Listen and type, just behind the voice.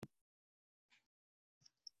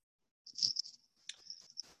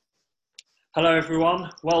Hello,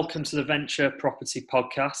 everyone. Welcome to the Venture Property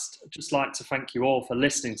Podcast. I'd just like to thank you all for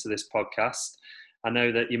listening to this podcast. I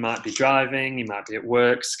know that you might be driving, you might be at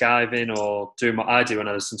work, skiving, or doing what I do when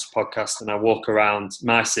I listen to podcasts and I walk around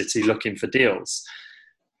my city looking for deals.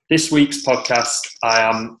 This week's podcast, I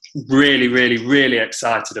am really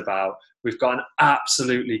excited about. We've got an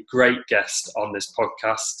absolutely great guest on this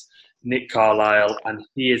podcast, Nick Carlisle, and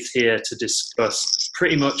he is here to discuss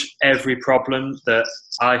pretty much every problem that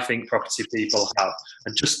I think property people have.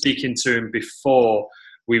 And just speaking to him before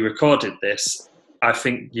we recorded this, I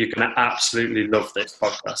think you're going to absolutely love this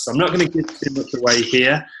podcast. So I'm not going to give too much away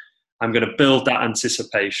here. I'm going to build that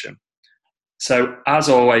anticipation. So as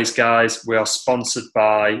always, guys, we are sponsored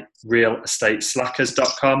by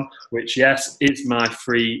realestateslackers.com, which, yes, is my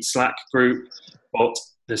free Slack group, but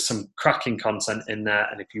there's some cracking content in there.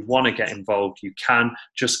 And if you want to get involved, you can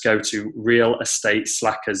just go to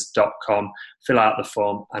realestateslackers.com, fill out the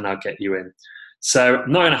form, and I'll get you in. So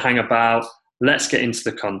I'm not going to hang about. Let's get into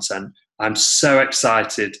the content. I'm so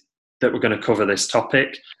excited that we're going to cover this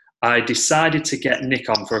topic. I decided to get Nick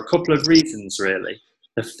on for a couple of reasons, really.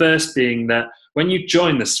 The first being that when you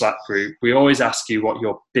join the Slack group, we always ask you what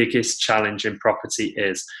your biggest challenge in property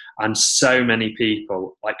is. And so many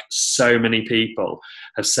people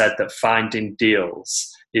have said that finding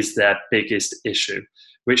deals is their biggest issue,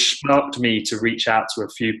 which sparked me to reach out to a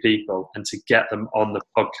few people and to get them on the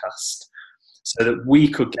podcast so that we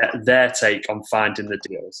could get their take on finding the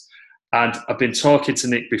deals. And I've been talking to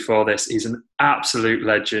Nick before this. He's an absolute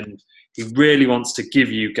legend. He really wants to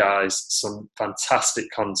give you guys some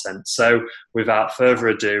fantastic content. So without further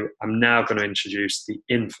ado, I'm now going to introduce the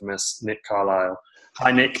infamous Nick Carlisle.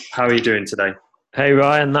 Hi, Nick. How are you doing today? Hey,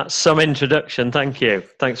 Ryan. That's some introduction. Thank you.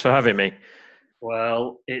 Thanks for having me.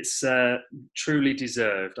 Well, it's truly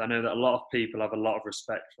deserved. I know that a lot of people have a lot of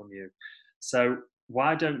respect from you. So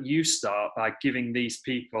why don't you start by giving these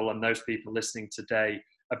people and those people listening today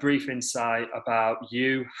a brief insight about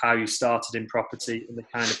you, how you started in property, and the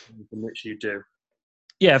kind of things in which you do.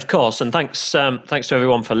 Yeah, of course. And thanks to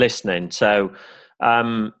everyone for listening. So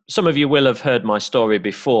some of you will have heard my story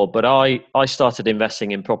before, but I started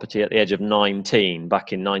investing in property at the age of 19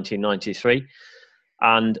 back in 1993.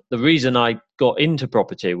 And the reason I got into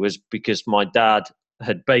property was because my dad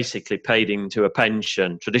had basically paid into a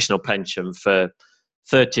pension, traditional pension, for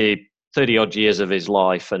 30 odd years of his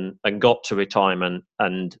life and got to retirement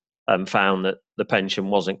and found that the pension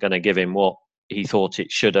wasn't going to give him what he thought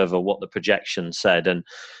it should have or what the projection said. And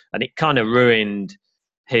it kind of ruined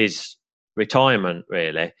his retirement,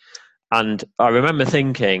 really. And I remember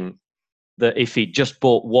thinking that if he just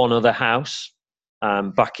bought one other house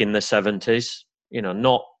back in the 70s,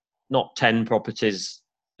 not 10 properties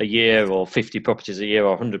a year or 50 properties a year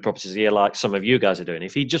or 100 properties a year like some of you guys are doing,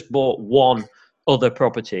 if he just bought one other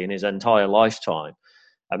property in his entire lifetime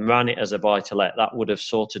and ran it as a buy-to-let, that would have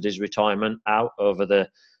sorted his retirement out over the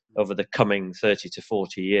coming 30 to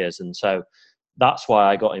 40 years. And so that's why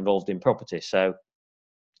I got involved in property. So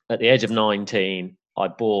at the age of 19, I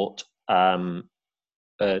bought a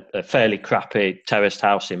fairly crappy terraced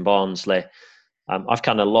house in Barnsley. I've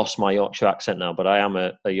kind of lost my Yorkshire accent now, but I am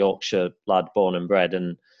a Yorkshire lad born and bred,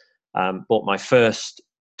 and bought my first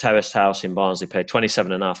terraced house in Barnsley, paid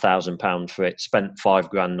 £27,500 for it, spent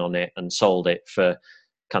 £5,000 on it and sold it for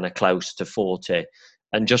kind of close to 40,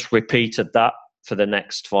 and just repeated that for the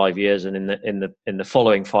next 5 years. And in the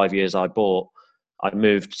following 5 years I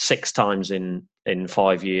moved 6 times in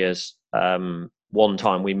 5 years. One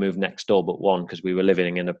time we moved next door but one, because we were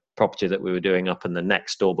living in a property that we were doing up, and the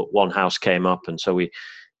next door but one house came up, and so we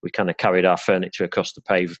kind of carried our furniture across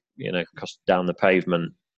down the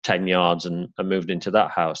pavement 10 yards and moved into that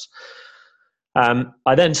house.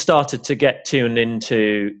 I then started to get tuned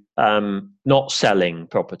into not selling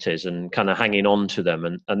properties and kind of hanging on to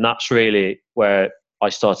them. And that's really where I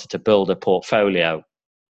started to build a portfolio.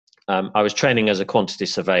 I was training as a quantity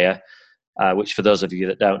surveyor, which for those of you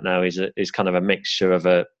that don't know is kind of a mixture of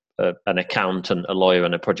an accountant, a lawyer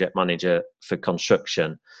and a project manager for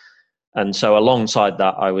construction. And so alongside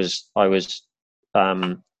that, I was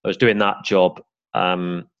doing that job.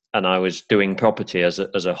 And I was doing property as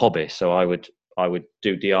a hobby. So I would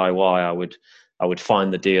do DIY. I would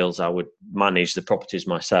find the deals. I would manage the properties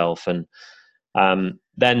myself, and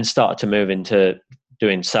then started to move into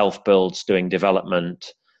doing self builds, doing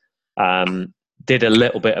development. Did a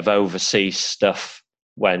little bit of overseas stuff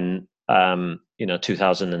when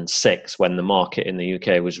 2006, when the market in the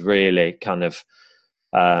UK was really kind of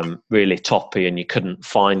really toppy and you couldn't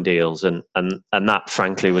find deals, and that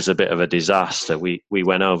frankly was a bit of a disaster. We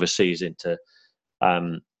went overseas into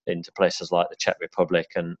places like the Czech Republic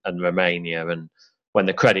and Romania, and when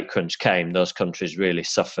the credit crunch came, those countries really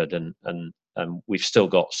suffered, and we've still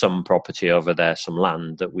got some property over there, some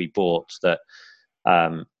land that we bought that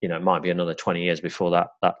it might be another 20 years before that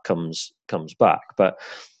comes back. But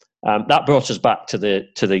that brought us back to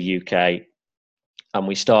the UK, and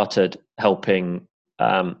we started helping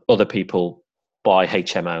other people buy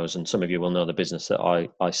HMOs. And some of you will know the business that I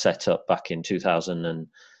set up back in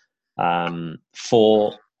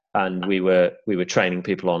 2004. And we were training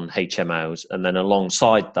people on HMOs, and then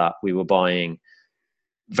alongside that, we were buying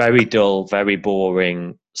very dull, very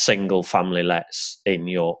boring single family lets in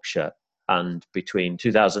Yorkshire. And between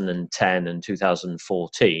 2010 and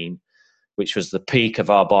 2014, which was the peak of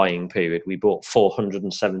our buying period, we bought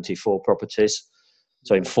 474 properties.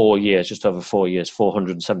 So in 4 years, just over 4 years,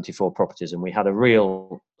 474 properties, and we had a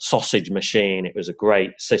real sausage machine. It was a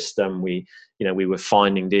great system. We were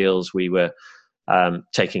finding deals. We were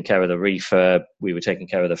taking care of the refurb. We were taking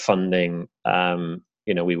care of the funding.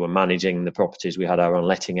 We were managing the properties. We had our own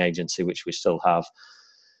letting agency, which we still have.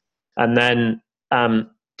 And then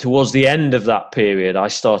towards the end of that period, I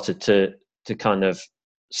started to kind of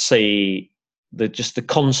see the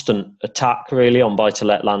constant attack really on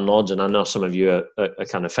buy-to-let landlords. And I know some of you are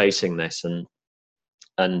kind of facing this, and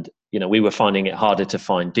we were finding it harder to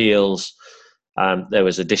find deals. There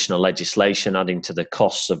was additional legislation adding to the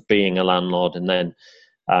costs of being a landlord, and then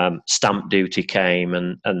stamp duty came,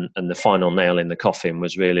 and the final nail in the coffin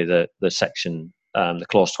was really the section, the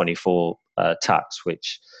clause 24 tax,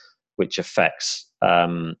 which affects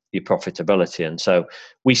your profitability. And so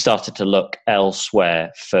we started to look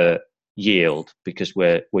elsewhere for yield, because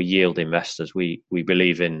we're yield investors. We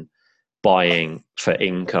believe in buying for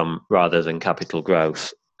income rather than capital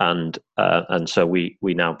growth, and so we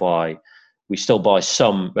now buy. We still buy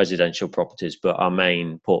some residential properties, but our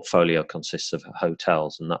main portfolio consists of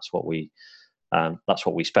hotels, and that's what we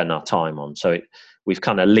spend our time on. So we've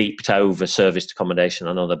kind of leaped over serviced accommodation.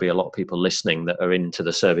 I know there'll be a lot of people listening that are into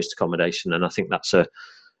the serviced accommodation, and I think that's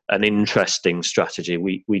an interesting strategy.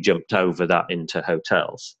 We jumped over that into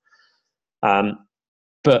hotels.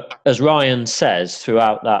 But as Ryan says,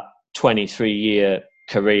 throughout that 23-year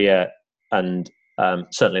career, and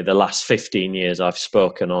certainly the last 15 years, I've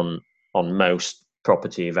spoken on most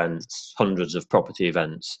property events, hundreds of property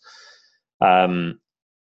events.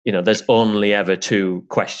 There's only ever two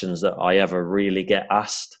questions that I ever really get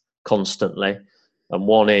asked constantly. And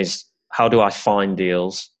one is, how do I find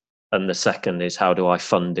deals? And the second is, how do I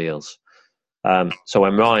fund deals? So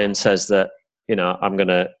when Ryan says that, I'm going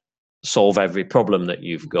to solve every problem that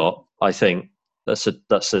you've got, I think that's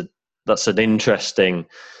an interesting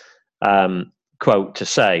quote to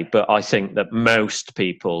say. But I think that most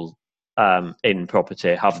people in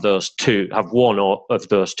property have one of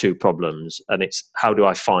those two problems, and it's how do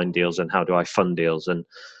I find deals and how do I fund deals. And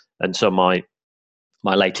so my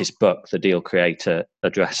latest book, The Deal Creator,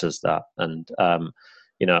 addresses that. And a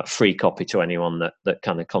free copy to anyone that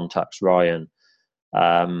kind of contacts Ryan,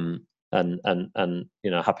 and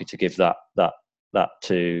happy to give that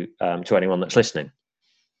to anyone that's listening.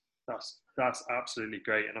 That's absolutely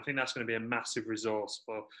great, and I think that's going to be a massive resource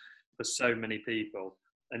for so many people.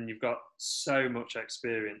 And you've got so much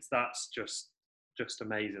experience. That's just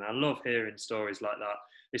amazing. I love hearing stories like that,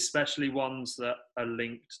 especially ones that are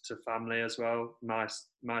linked to family as well. My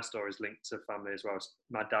story is linked to family as well,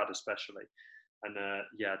 my dad especially. And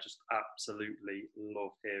just absolutely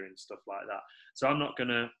love hearing stuff like that. So I'm not going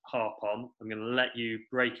to harp on. I'm going to let you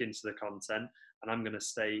break into the content, and I'm going to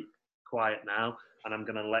stay quiet now, and I'm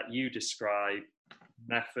going to let you describe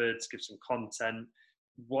methods, give some content,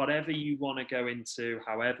 whatever you want to go into,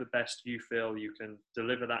 however best you feel you can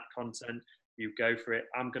deliver that content, you go for it.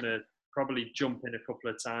 I'm going to probably jump in a couple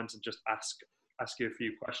of times and just ask you a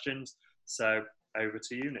few questions. So over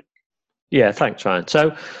to you, Nick. Yeah, thanks, Ryan.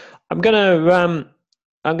 So I'm gonna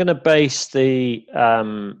base the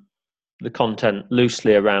content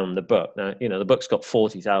loosely around the book. Now, the book's got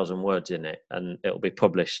 40,000 words in it, and it'll be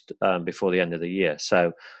published before the end of the year.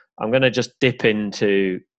 So I'm going to just dip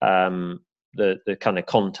into the kind of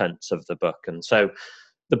contents of the book. And so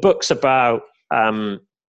the book's about,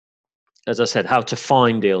 as I said, how to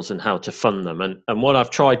find deals and how to fund them. And what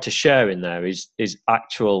I've tried to share in there is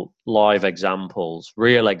actual live examples,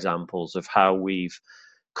 real examples of how we've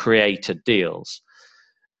created deals.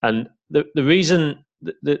 And the reason,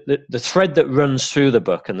 the thread that runs through the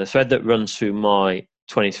book, and the thread that runs through my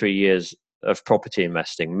 23 years of property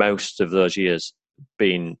investing, most of those years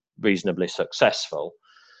being reasonably successful,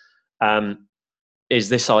 is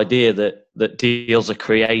this idea that deals are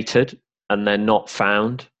created and they're not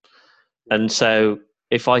found. And so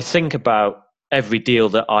if I think about every deal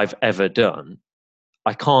that I've ever done,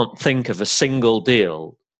 I can't think of a single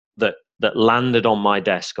deal that landed on my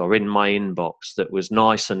desk or in my inbox that was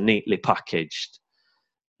nice and neatly packaged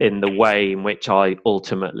in the way in which I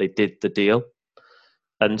ultimately did the deal.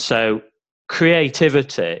 And so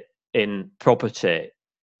creativity in property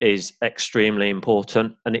is extremely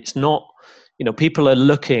important. And it's not, people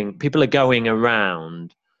are going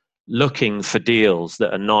around looking for deals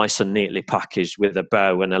that are nice and neatly packaged with a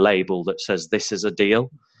bow and a label that says this is a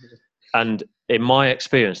deal. And in my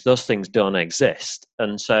experience, those things don't exist.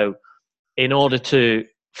 And so in order to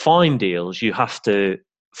find deals, you have to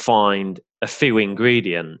find a few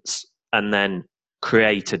ingredients and then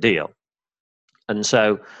create a deal. And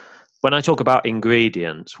so when I talk about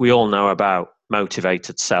ingredients, we all know about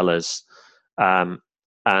motivated sellers,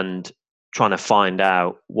 and trying to find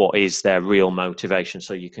out what is their real motivation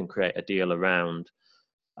so you can create a deal around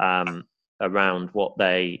what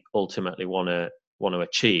they ultimately want to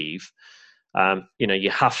achieve. You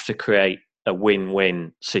have to create a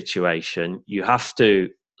win-win situation. You have to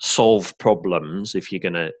solve problems if you're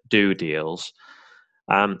going to do deals.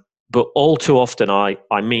 But all too often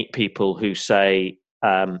I meet people who say,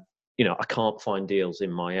 I can't find deals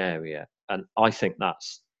in my area. And I think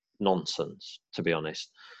that's nonsense, to be honest.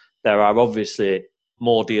 There are obviously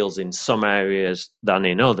more deals in some areas than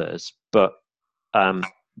in others, but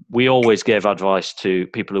we always gave advice to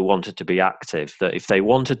people who wanted to be active, that if they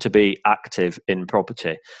wanted to be active in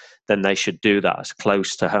property, then they should do that as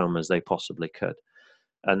close to home as they possibly could.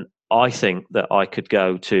 And I think that I could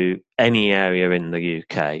go to any area in the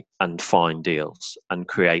UK and find deals and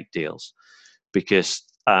create deals, because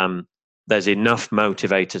there's enough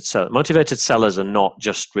motivated sellers. Motivated sellers are not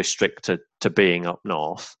just restricted to being up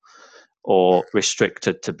north or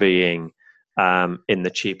restricted to being in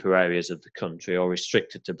the cheaper areas of the country or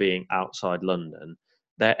restricted to being outside London.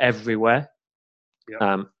 They're everywhere.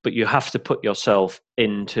 Yep. But you have to put yourself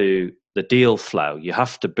into the deal flow. You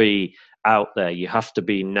have to be out there. You have to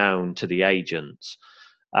be known to the agents,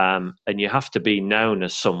 and you have to be known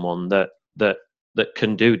as someone that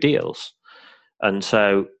can do deals. And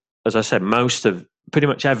so, as I said, pretty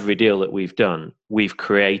much every deal that we've done, we've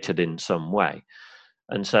created in some way.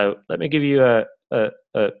 And so, let me give you a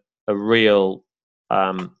real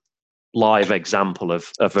live example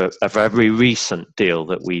of a very recent deal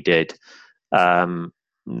that we did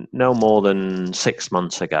no more than 6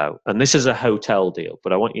 months ago. And this is a hotel deal,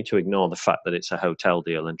 but I want you to ignore the fact that it's a hotel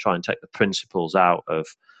deal and try and take the principles out of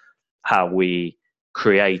how we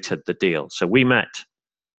created the deal. So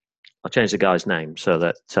I'll change the guy's name so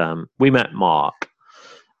that we met Mark,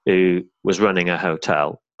 who was running a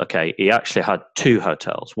hotel. Okay, he actually had two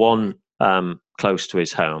hotels, one close to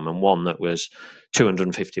his home and one that was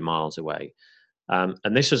 250 miles away.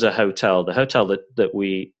 And this was the hotel that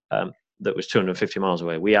we that was 250 miles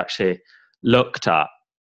away, we actually looked at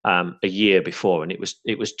a year before, and it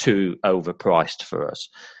was too overpriced for us,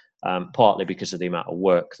 partly because of the amount of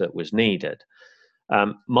work that was needed.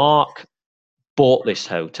 Mark bought this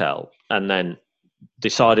hotel and then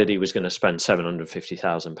decided he was going to spend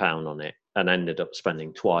 £750,000 on it, and ended up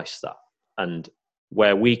spending twice that. And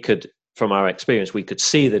where we could, from our experience, we could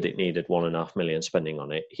see that it needed 1.5 million spending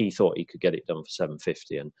on it, he thought he could get it done for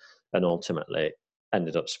 750, and ultimately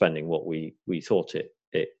ended up spending what we thought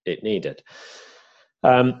it needed.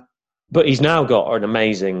 But he's now got an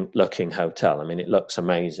amazing looking hotel. I mean, it looks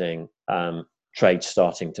amazing. Trade's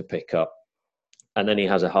starting to pick up, and then he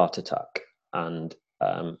has a heart attack. And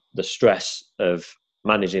the stress of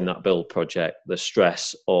managing that build project, the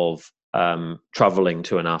stress of traveling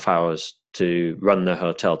 2.5 hours to run the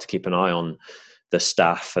hotel, to keep an eye on the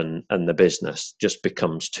staff and the business, just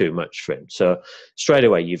becomes too much for him. So straight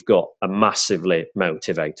away, you've got a massively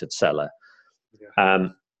motivated seller. Yeah.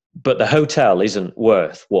 But the hotel isn't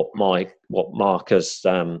worth what Mark has.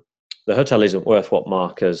 The hotel isn't worth what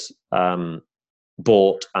Mark has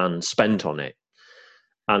bought and spent on it.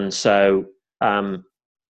 And so,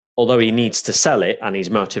 although he needs to sell it and he's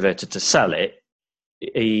motivated to sell it,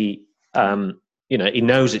 he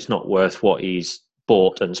knows it's not worth what he's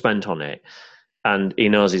bought and spent on it. And he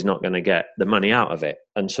knows he's not going to get the money out of it.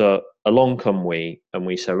 And so along come we, and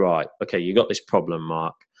we say, right, okay, you got this problem,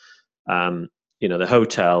 Mark. The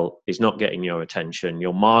hotel is not getting your attention.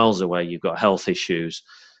 You're miles away. You've got health issues.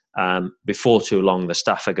 Before too long, the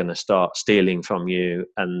staff are going to start stealing from you,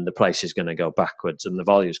 and the place is going to go backwards, and the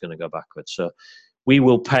value is going to go backwards. So we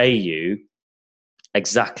will pay you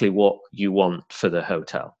exactly what you want for the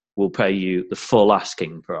hotel. We'll pay you the full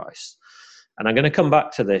asking price. And I'm going to come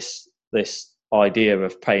back to this idea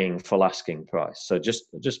of paying full asking price. So just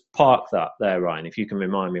park that there, Ryan, if you can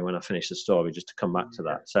remind me when I finish the story, just to come back to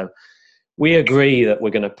that. So we agree that we're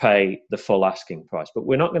going to pay the full asking price, but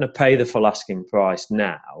we're not going to pay the full asking price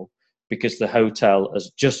now because the hotel has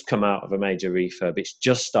just come out of a major refurb. It's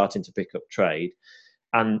just starting to pick up trade.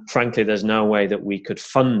 And frankly, there's no way that we could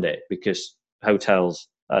fund it because hotels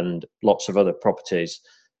and lots of other properties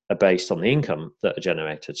are based on the income that are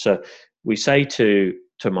generated. So we say to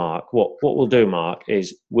Mark, what we'll do, Mark,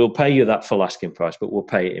 is we'll pay you that full asking price, but we'll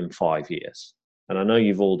pay it in 5 years. And I know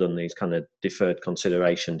you've all done these kind of deferred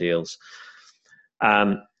consideration deals.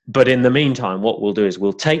 But in the meantime, what we'll do is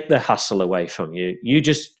we'll take the hassle away from you. You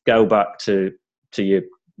just go back to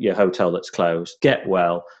your hotel that's closed, get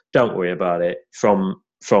well, don't worry about it. From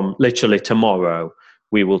literally tomorrow,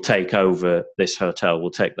 we will take over this hotel.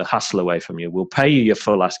 We'll take the hassle away from you. We'll pay you your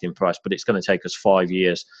full asking price, but it's going to take us 5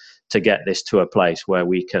 years to get this to a place where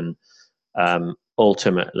we can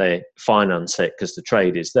ultimately finance it because the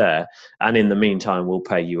trade is there. And in the meantime, we'll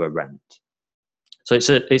pay you a rent. So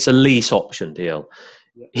it's a lease option deal.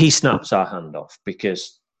 He snaps our hand off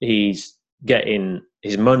because he's getting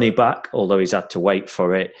his money back, although he's had to wait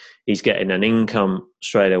for it. He's getting an income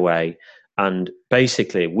straight away. And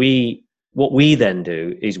basically, what we then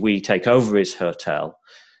do is we take over his hotel.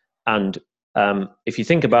 And if you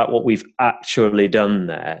think about what we've actually done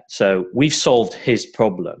there, so we've solved his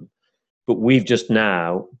problem, but we've just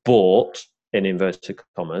now bought, in inverted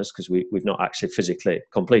commas, because we've not actually physically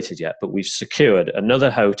completed yet, but we've secured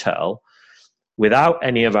another hotel without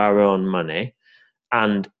any of our own money,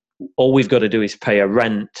 and all we've got to do is pay a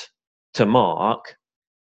rent to Mark,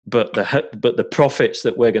 but the profits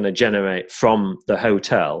that we're going to generate from the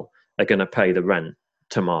hotel are going to pay the rent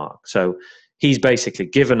to Mark. So he's basically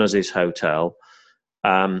given us his hotel.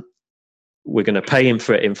 We're going to pay him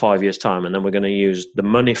for it in 5 years' time, and then we're going to use the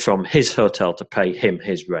money from his hotel to pay him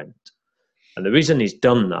his rent. And the reason he's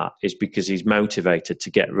done that is because he's motivated to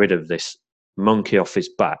get rid of this monkey off his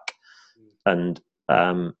back. And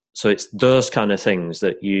so it's those kind of things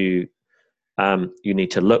that you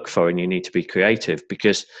need to look for, and you need to be creative,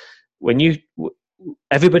 because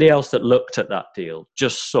everybody else that looked at that deal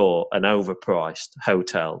just saw an overpriced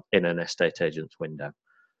hotel in an estate agent's window.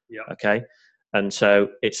 Yeah. Okay. And so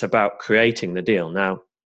it's about creating the deal. Now,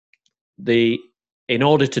 in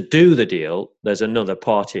order to do the deal, there's another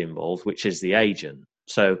party involved, which is the agent.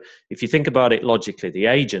 So if you think about it logically, the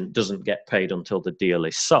agent doesn't get paid until the deal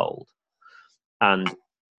is sold. And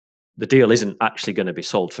the deal isn't actually going to be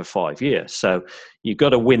sold for 5 years. So you've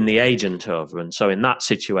got to win the agent over. And so in that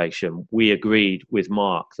situation, we agreed with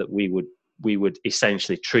Mark that we would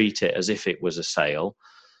essentially treat it as if it was a sale.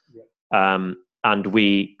 Yeah. And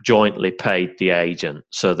we jointly paid the agent,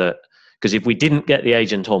 so that, because if we didn't get the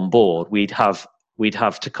agent on board, we'd have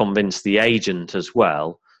to convince the agent as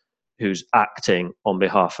well, who's acting on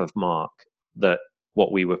behalf of Mark, that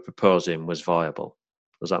what we were proposing was viable.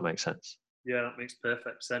 Does that make sense? Yeah, that makes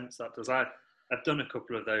perfect sense. That does. I've done a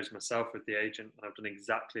couple of those myself with the agent, and I've done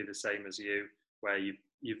exactly the same as you, where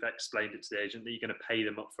you've explained it to the agent that you're going to pay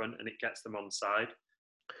them up front, and it gets them on side.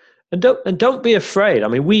 And don't be afraid. I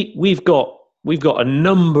mean, we've got a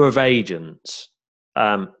number of agents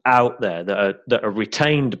out there that are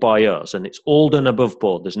retained by us, and it's all done above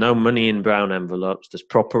board. There's no money in brown envelopes. There's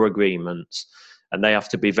proper agreements, and they have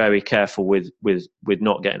to be very careful with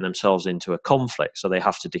not getting themselves into a conflict. So they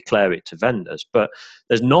have to declare it to vendors. But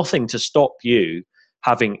there's nothing to stop you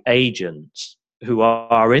having agents who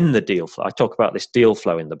are in the deal flow. I talk about this deal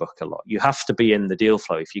flow in the book a lot. You have to be in the deal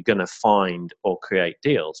flow if you're going to find or create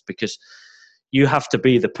deals, because you have to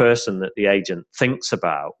be the person that the agent thinks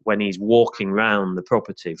about when he's walking around the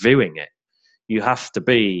property, viewing it. You have to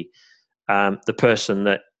be the person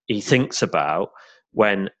that he thinks about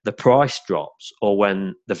when the price drops, or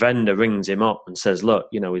when the vendor rings him up and says, look,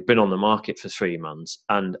 we've been on the market for 3 months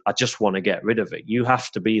and I just want to get rid of it. You have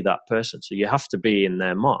to be that person. So you have to be in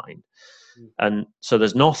their mind. And so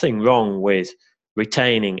there's nothing wrong with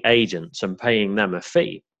retaining agents and paying them a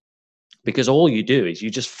fee, because all you do is you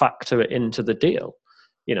just factor it into the deal.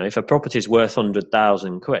 If a property is worth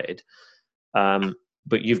 100,000 quid,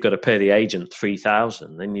 but you've got to pay the agent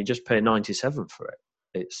 3,000, then you just pay 97 for it.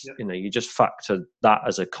 It's, yep. You just factor that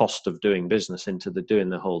as a cost of doing business into doing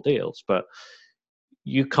the whole deals. But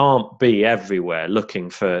you can't be everywhere looking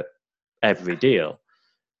for every deal.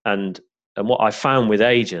 And what I found with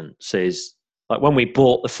agents is, like, when we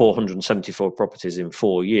bought the 474 properties in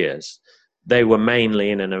 4 years, they were mainly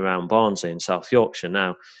in and around Barnsley in South Yorkshire.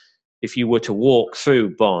 Now, if you were to walk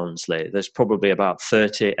through Barnsley, there's probably about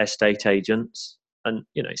 30 estate agents. And,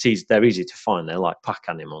 they're easy to find. They're like pack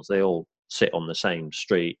animals. They all sit on the same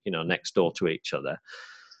street, next door to each other.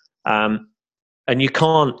 and you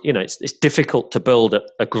can't, it's difficult to build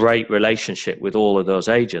a great relationship with all of those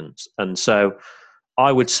agents. And so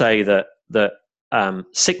I would say that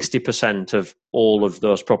 60% of all of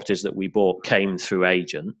those properties that we bought came through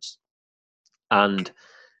agents, and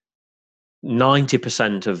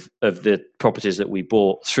 90% of the properties that we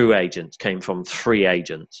bought through agents came from 3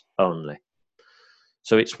 agents only.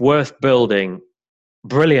 So it's worth building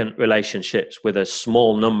brilliant relationships with a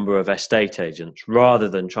small number of estate agents rather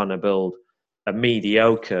than trying to build a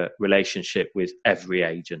mediocre relationship with every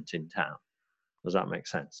agent in town. Does that make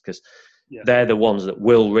sense? Because they're the ones that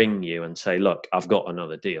will ring you and say, look, I've got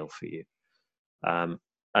another deal for you.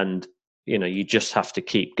 And you just have to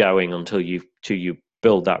keep going until you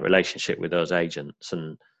build that relationship with those agents.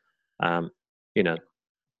 And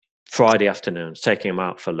Friday afternoons, taking them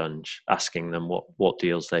out for lunch, asking them what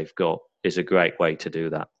deals they've got is a great way to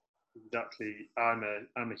do that. Exactly. I'm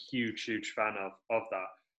a huge fan of that.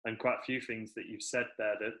 And quite a few things that you've said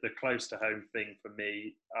there, the close to home thing for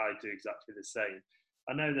me, I do exactly the same.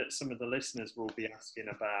 I know that some of the listeners will be asking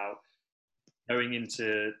about going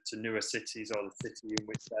into newer cities or the city in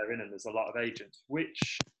which they're in, and there's a lot of agents,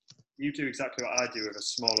 which you do exactly what I do with a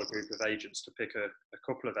smaller group of agents, to pick a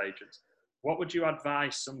couple of agents. What would you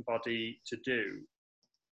advise somebody to do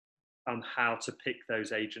on how to pick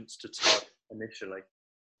those agents to target initially?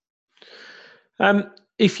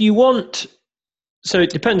 If you want, so it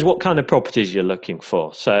depends what kind of properties you're looking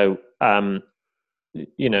for. So,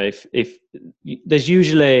 if there's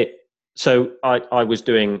usually, so I was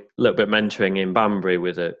doing a little bit of mentoring in Banbury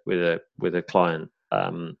with a client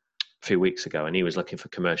a few weeks ago, and he was looking for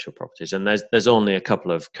commercial properties, and there's only a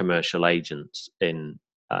couple of commercial agents in.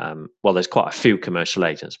 Well, there's quite a few commercial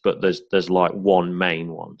agents, but there's like one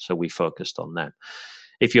main one, so we focused on them.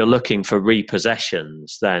 If you're looking for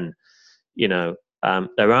repossessions, then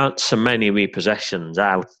there aren't so many repossessions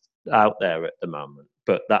out there at the moment,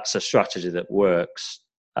 but that's a strategy that works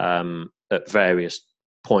at various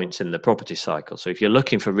points in the property cycle. So if you're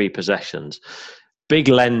looking for repossessions, big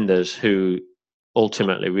lenders who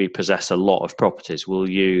ultimately repossess a lot of properties will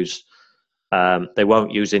use, they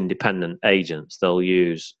won't use independent agents. They'll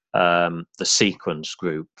use the Sequence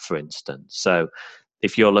Group, for instance. So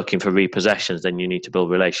if you're looking for repossessions, then you need to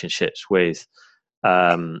build relationships with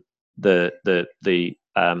the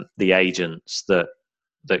agents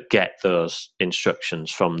that get those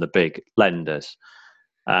instructions from the big lenders.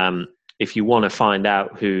 If you want to find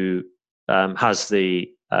out who has the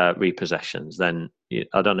repossessions, then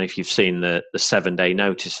I don't know if you've seen the 7-day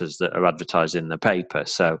notices that are advertised in the paper.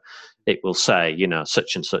 So it will say,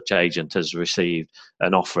 such and such agent has received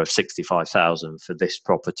an offer of 65,000 for this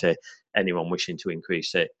property. Anyone wishing to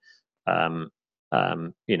increase it,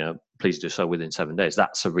 please do so within 7 days.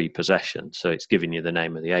 That's a repossession. So it's giving you the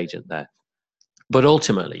name of the agent there. But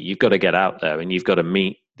ultimately, you've got to get out there and you've got to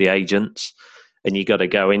meet the agents and you've got to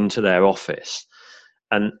go into their office.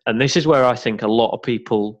 And this is where I think a lot of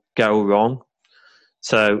people go wrong.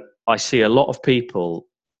 So I see a lot of people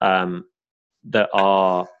that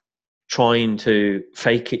are trying to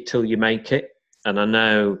fake it till you make it. And I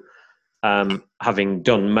know, having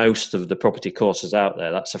done most of the property courses out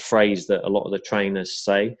there, that's a phrase that a lot of the trainers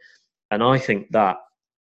say. And I think that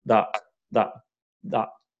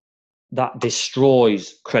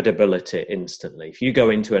destroys credibility instantly. If you go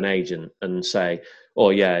into an agent and say, oh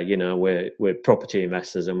yeah, we're property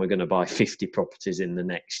investors and we're going to buy 50 properties in the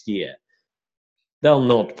next year, they'll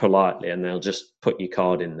nod politely and they'll just put your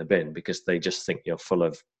card in the bin because they just think you're full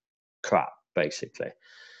of crap, basically.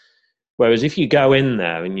 Whereas if you go in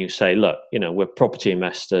there and you say, look, we're property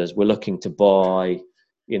investors, we're looking to buy,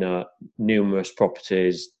 numerous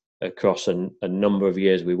properties across a number of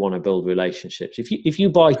years, we want to build relationships. If you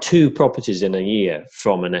buy 2 properties in a year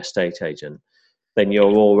from an estate agent, then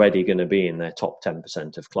you're already going to be in their top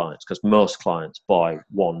 10% of clients, because most clients buy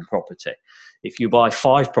 1 property. If you buy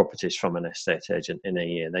 5 properties from an estate agent in a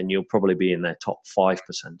year, then you'll probably be in their top 5%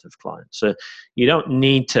 of clients. So you don't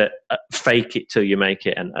need to fake it till you make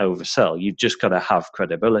it and oversell. You've just got to have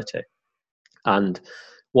credibility. And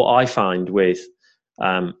what I find with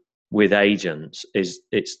agents is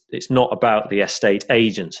it's not about the estate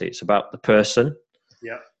agency, it's about the person.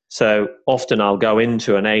 Yeah. So often I'll go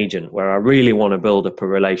into an agent where I really want to build up a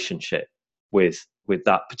relationship with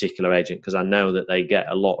that particular agent, because I know that they get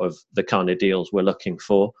a lot of the kind of deals we're looking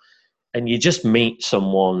for. And you just meet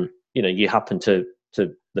someone, you happen to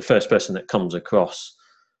the first person that comes across,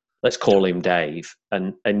 let's call him Dave,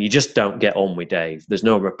 and you just don't get on with Dave. There's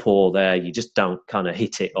no rapport there. You just don't kind of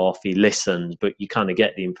hit it off. He listens, but you kind of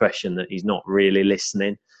get the impression that he's not really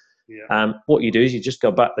listening. Yeah. What you do is you just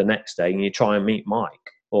go back the next day and you try and meet Mike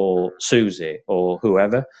or Susie or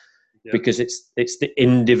whoever, because it's the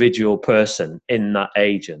individual person in that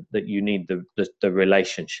agent that you need the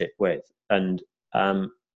relationship with. And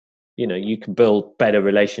you can build better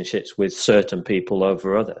relationships with certain people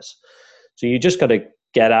over others. So you just got to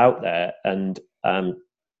get out there. And I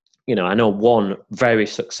know one very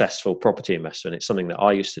successful property investor, and it's something that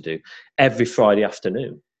I used to do every Friday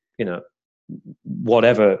afternoon.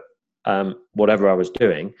 Whatever I was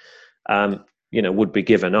doing, would be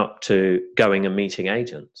given up to going and meeting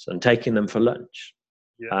agents and taking them for lunch.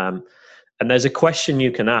 And there's a question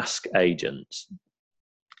you can ask agents.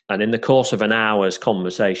 And in the course of an hour's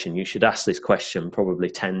conversation, you should ask this question probably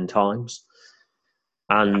 10 times.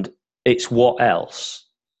 And it's what else?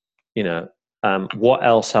 What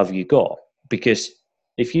else have you got? Because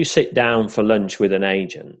if you sit down for lunch with an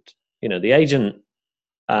agent, the agent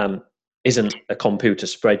isn't a computer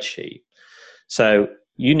spreadsheet. So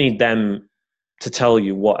you need them to tell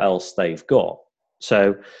you what else they've got.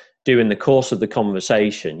 So during the course of the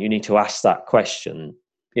conversation, you need to ask that question,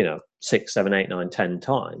 6, 7, 8, 9, 10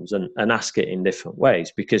 times and ask it in different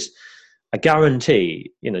ways, because I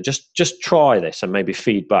guarantee, just try this and maybe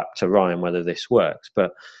feedback to Ryan whether this works.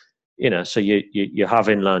 But, so you're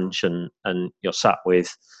having lunch and you're sat with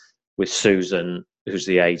Susan, who's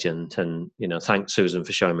the agent, and, thanks Susan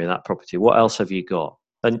for showing me that property. What else have you got?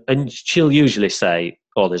 And she'll usually say,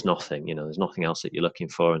 oh, there's nothing, there's nothing else that you're looking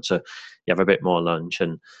for. And so you have a bit more lunch,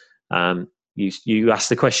 and you ask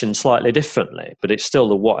the question slightly differently, but it's still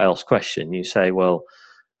the what else question. You say, well,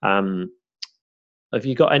 have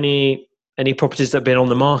you got any properties that have been on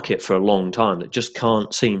the market for a long time that just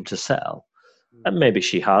can't seem to sell? And maybe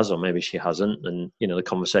she has, or maybe she hasn't. And, the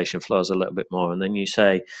conversation flows a little bit more. And then you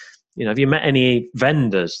say, have you met any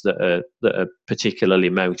vendors that are particularly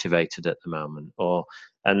motivated at the moment? Or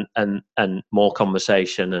and more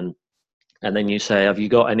conversation, and then you say, have you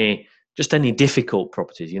got any difficult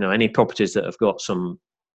properties? Any properties that have got some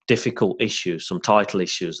difficult issues, some title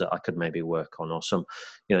issues that I could maybe work on, or some,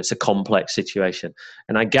 it's a complex situation.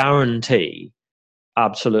 And I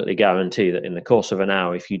absolutely guarantee that in the course of an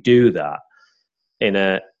hour, if you do that in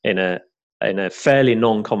a fairly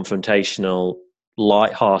non-confrontational,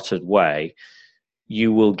 light-hearted way,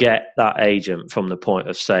 you will get that agent from the point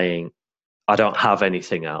of saying, I don't have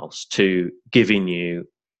anything else, to giving you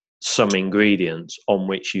some ingredients on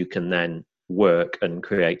which you can then work and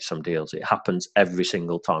create some deals. It happens every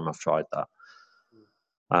single time I've tried that.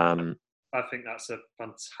 I think that's a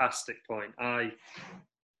fantastic point.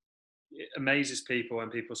 It amazes people when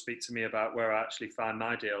people speak to me about where I actually find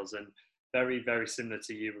my deals, and very, very similar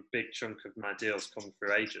to you, a big chunk of my deals come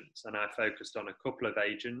through agents, and I focused on a couple of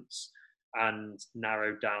agents and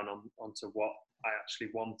narrowed down onto what I actually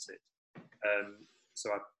wanted. So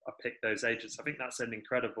I picked those agents. I think that's an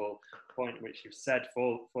incredible point, which you've said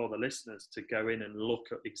for the listeners, to go in and look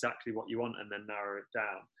at exactly what you want and then narrow it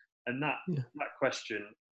down. And that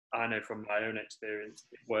question, I know from my own experience,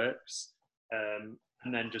 it works. And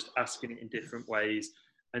then just asking it in different ways.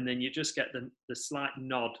 And then you just get the slight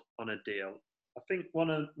nod on a deal. I think one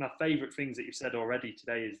of my favourite things that you've said already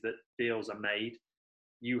today is that deals are made.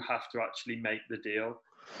 You have to actually make the deal,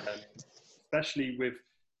 especially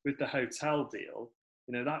with the hotel deal.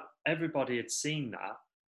 That everybody had seen that,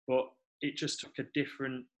 but it just took a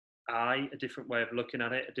different eye, a different way of looking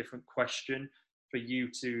at it, a different question for you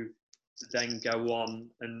to then go on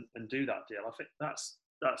and do that deal. I think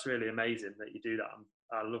that's really amazing that you do that.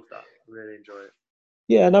 I love that. I really enjoy it.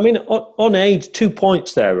 Yeah, and I mean, on age, 2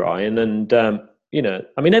 points there, Ryan, and I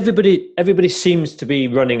mean, everybody seems to be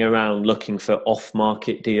running around looking for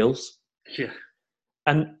off-market deals. Yeah,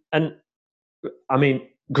 and I mean,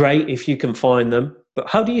 great if you can find them, but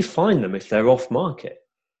how do you find them if they're off-market?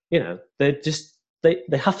 They're just they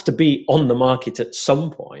have to be on the market at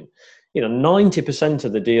some point. 90%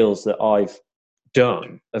 of the deals that I've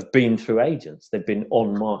done have been through agents. They've been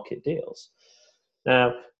on-market deals.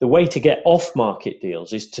 Now, the way to get off-market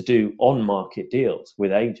deals is to do on-market deals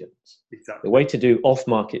with agents. Exactly. The way to do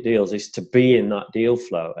off-market deals is to be in that deal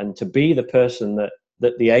flow and to be the person that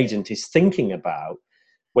the agent is thinking about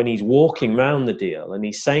when he's walking around the deal and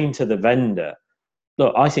he's saying to the vendor,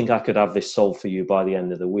 look, I think I could have this sold for you by the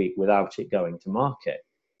end of the week without it going to market,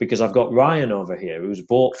 because I've got Ryan over here who's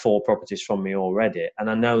bought 4 properties from me already, and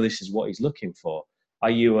I know this is what he's looking for. Are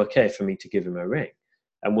you okay for me to give him a ring?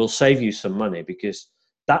 And we'll save you some money, because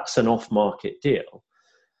that's an off-market deal.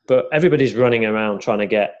 But everybody's running around trying to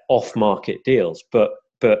get off-market deals, but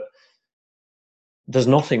there's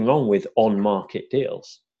nothing wrong with on-market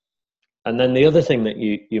deals. And then the other thing that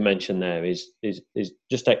you mentioned there is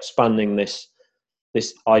just expanding this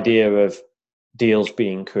idea of deals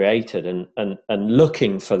being created and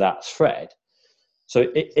looking for that thread. So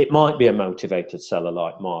it might be a motivated seller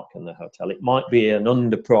like Mark and the hotel. It might be an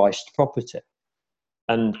underpriced property.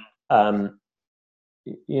 And,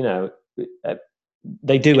 you know,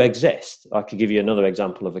 they do exist. I could give you another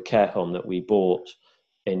example of a care home that we bought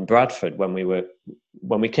in Bradford when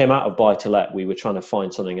we came out of buy to let. We were trying to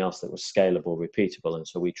find something else that was scalable, repeatable, and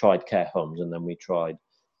so we tried care homes, and then we tried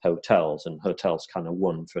hotels, and hotels kind of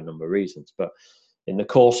won for a number of reasons. But in the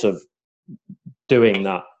course of doing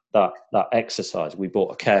that exercise, we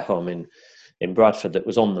bought a care home in Bradford that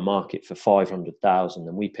was on the market for 500,000,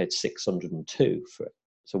 and we paid 602 for it.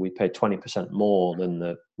 So we paid 20% more than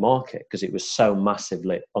the market because it was so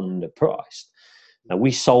massively underpriced. Now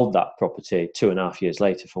we sold that property 2.5 years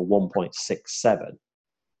later for 1.67.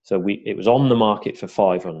 So it was on the market for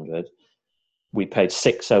 500. We paid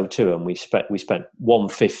 602, and we spent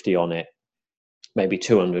 150 on it, maybe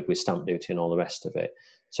 200 with stamp duty and all the rest of it.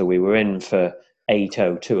 So we were in for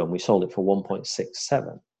 802, and we sold it for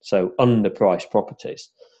 1.67. So underpriced properties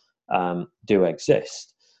do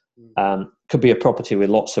exist. Could be a property with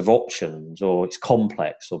lots of options, or it's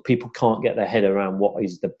complex, or people can't get their head around what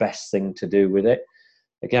is the best thing to do with it.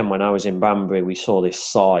 Again, when I was in Banbury, we saw this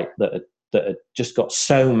site that had just got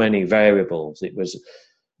so many variables. It was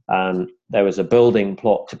there was a building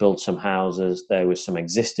plot to build some houses. There was some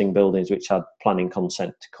existing buildings which had planning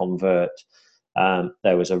consent to convert.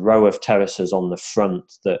 There was a row of terraces on the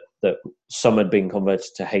front that some had been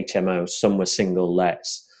converted to HMOs, some were single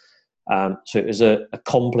lets. So it was a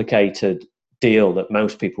complicated deal that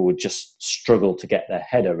most people would just struggle to get their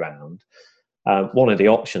head around. One of the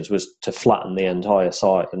options was to flatten the entire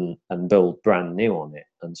site and build brand new on it.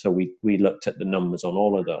 And so we looked at the numbers on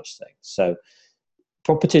all of those things. So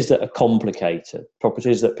properties that are complicated,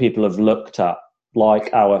 properties that people have looked at,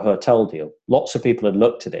 like our hotel deal, lots of people had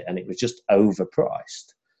looked at it and it was just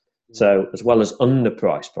overpriced. So as well as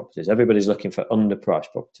underpriced properties, everybody's looking for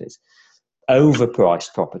underpriced properties.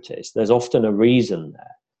 Overpriced properties, there's often a reason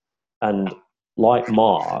there. And like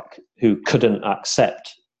Mark, who couldn't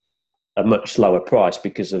accept a much lower price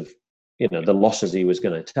because of, you know, the losses he was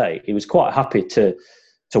going to take, he was quite happy to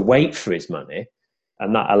wait for his money,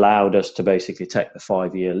 and that allowed us to basically take the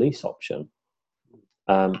 5-year lease option.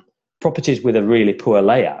 Properties with a really poor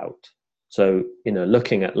layout, so, you know,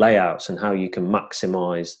 looking at layouts and how you can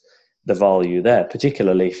maximize the value there,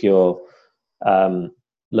 particularly if you're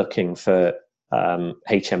looking for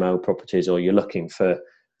HMO properties, or you're looking for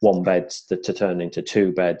 1 beds to turn into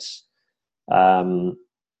 2 beds.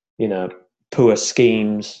 You know, poor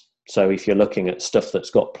schemes. So if you're looking at stuff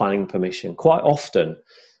that's got planning permission, quite often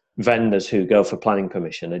vendors who go for planning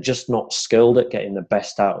permission are just not skilled at getting the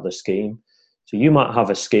best out of the scheme. So you might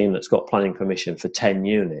have a scheme that's got planning permission for 10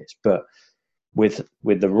 units, but with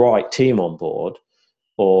the right team on board,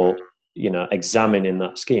 or, you know, examining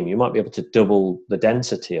that scheme, you might be able to double the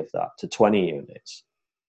density of that to 20 units.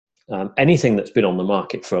 Anything that's been on the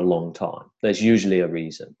market for a long time, there's usually a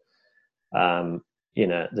reason. You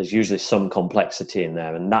know, there's usually some complexity in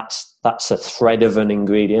there, and that's a thread of an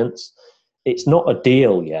ingredient. It's not a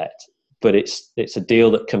deal yet, but it's a deal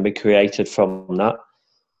that can be created from that.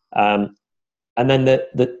 And then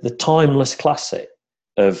the timeless classic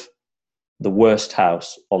of the worst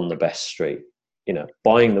house on the best street. You know,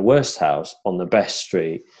 buying the worst house on the best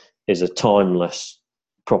street is a timeless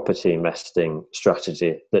property investing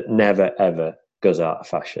strategy that never ever goes out of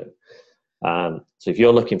fashion. So if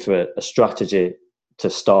you're looking for a strategy to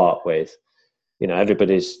start with, you know,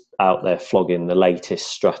 everybody's out there flogging the latest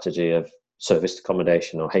strategy of serviced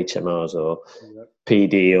accommodation or HMOs or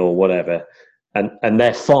PD or whatever, and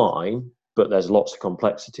they're fine, but there's lots of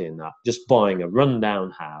complexity in that. Just buying a rundown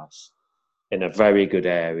house in a very good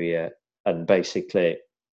area and basically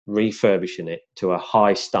refurbishing it to a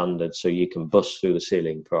high standard so you can bust through the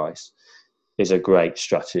ceiling price is a great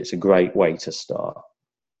strategy. It's a great way to start.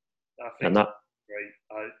 I think that's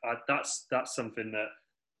great. That's something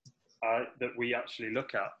that we actually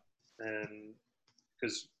look at,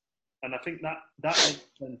 because, and I think that makes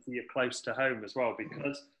sense that you're close to home as well,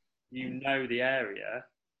 because you know the area,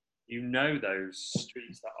 you know those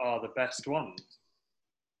streets that are the best ones.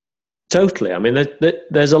 Totally. I mean,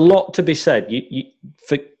 there's a lot to be said.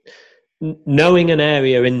 For knowing an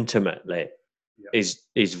area intimately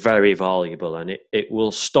is very valuable, and it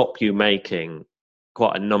will stop you making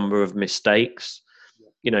quite a number of mistakes.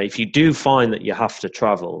 You know, if you do find that you have to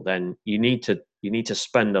travel, then you need to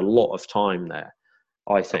spend a lot of time there,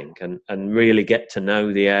 I think, and really get to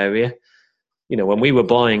know the area. You know, when we were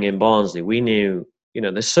buying in Barnsley, we knew, you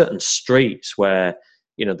know, there's certain streets where,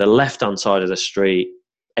 you know, the left-hand side of the street,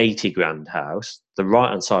 80 grand house, the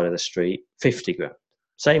right-hand side of the street, 50 grand.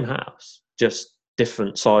 Same house, just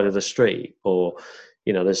different side of the street, or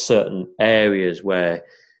there's certain areas where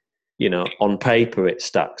on paper it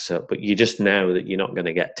stacks up, but you just know that you're not going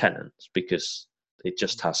to get tenants because it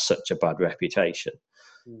just has such a bad reputation.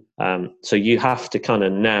 So you have to kind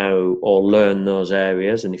of know or learn those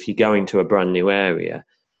areas. And if you go into a brand new area,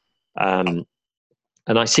 and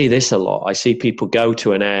I see this a lot, I see people go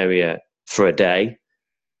to an area for a day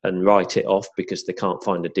and write it off because they can't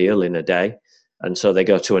find a deal in a day. And so they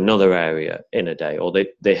go to another area in a day, or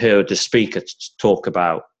they heard the speaker talk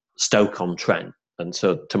about Stoke-on-Trent. And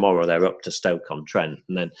so tomorrow they're up to Stoke-on-Trent.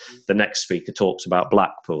 And then the next speaker talks about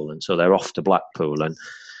Blackpool. And so they're off to Blackpool. And,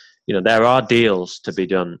 there are deals to be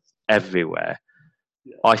done everywhere.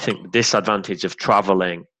 I think the disadvantage of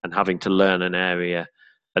traveling and having to learn an area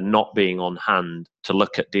and not being on hand to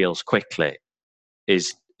look at deals quickly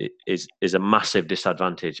is a massive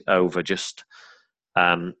disadvantage over just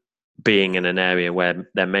being in an area where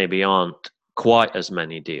there maybe aren't quite as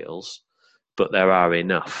many deals, but there are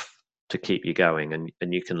enough to keep you going,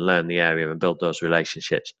 and you can learn the area and build those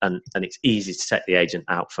relationships. And it's easy to take the agent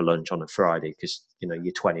out for lunch on a Friday because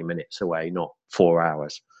you're 20 minutes away, not 4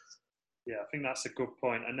 hours. Yeah, I think that's a good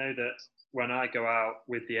point. I know that when I go out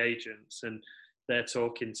with the agents and they're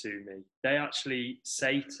talking to me, they actually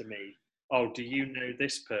say to me, "Oh, do you know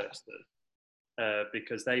this person?"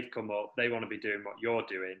 Because they've come up, they want to be doing what you're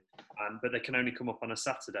doing, but they can only come up on a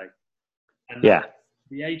Saturday. And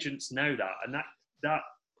the agents know that, and that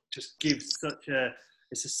just gives such a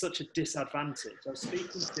disadvantage. I was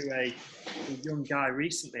speaking to a young guy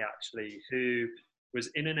recently, actually, who was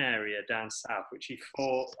in an area down south, which he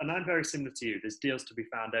thought, and I'm very similar to you, there's deals to be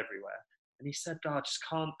found everywhere. And he said, "I just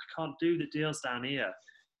can't do the deals down here.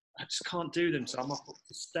 I just can't do them, so I'm up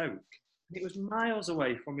to Stoke." And it was miles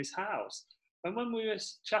away from his house. And when we were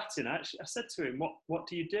chatting, I said to him, what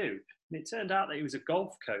do you do? And it turned out that he was a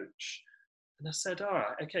golf coach. And I said, "All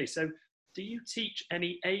right, okay, so do you teach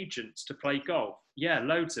any agents to play golf?" "Yeah,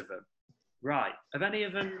 loads of them." "Right. Have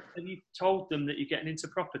you told them that you're getting into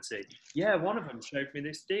property?" "Yeah, one of them showed me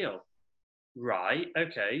this deal." "Right,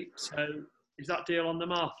 okay, so is that deal on the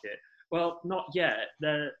market?" "Well, not yet.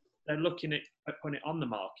 They're looking at putting it on the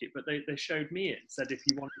market, but they showed me it and said if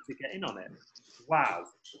you wanted to get in on it." Wow.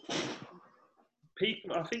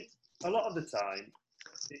 People, I think a lot of the time,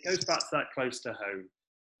 it goes back to that close to home.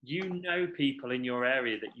 People in your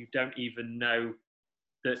area that you don't even know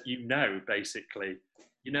that basically.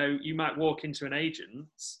 You might walk into an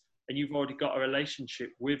agent's and you've already got a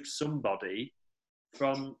relationship with somebody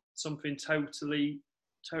from something totally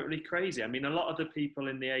crazy. I mean, a lot of the people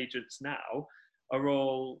in the agents now are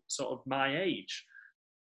all sort of my age,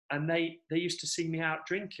 and they used to see me out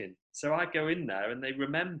drinking. So I go in there and they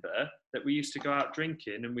remember that we used to go out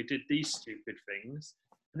drinking and we did these stupid things,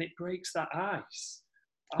 and it breaks that ice.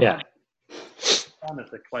 Yeah. I'm a fan of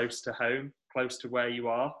the close to home, close to where you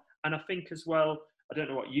are. And I think as well, I don't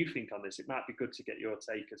know what you think on this, it might be good to get your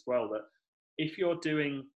take as well, that if you're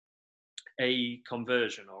doing a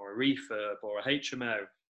conversion or a refurb or a HMO,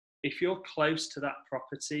 if you're close to that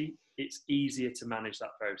property, it's easier to manage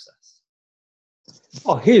that process.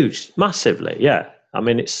 Oh, huge, massively, yeah. I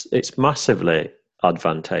mean, it's massively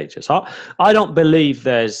advantageous. I don't believe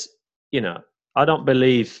I don't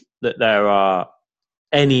believe that there are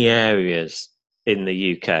any areas in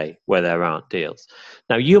the UK where there aren't deals.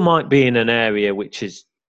 Now, you might be in an area which is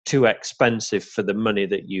too expensive for the money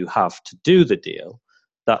that you have to do the deal.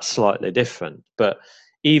 That's slightly different. But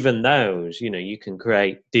even those, you can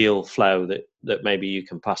create deal flow that maybe you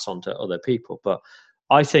can pass on to other people. But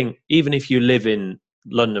I think even if you live in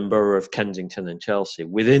London Borough of Kensington and Chelsea,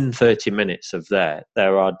 within 30 minutes of there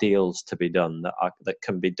are deals to be done that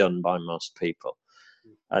can be done by most people.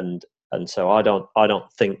 And so I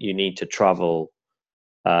don't think you need to travel,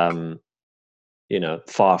 far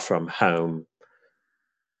from home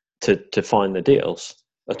to find the deals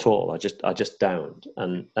at all. I just don't.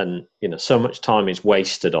 And so much time is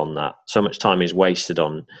wasted on that. So much time is wasted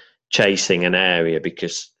on chasing an area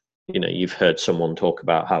because you've heard someone talk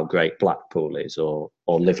about how great Blackpool is or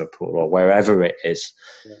Liverpool or wherever it is.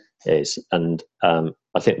 And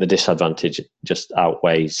I think the disadvantage just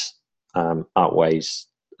outweighs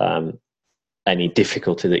any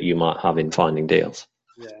difficulty that you might have in finding deals.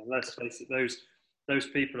 Yeah, let's face it, those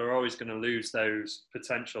people are always going to lose those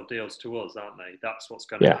potential deals to us, aren't they? That's what's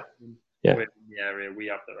going to happen. Yeah. We're in the area, we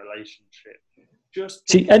have the relationship.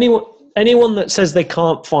 See, anyone that says they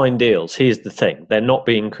can't find deals, here's the thing: they're not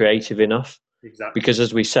being creative enough. Exactly. Because,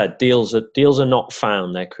 as we said, deals are not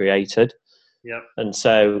found; they're created. Yep. And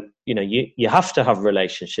so you have to have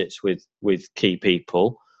relationships with key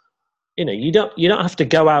people. you don't have to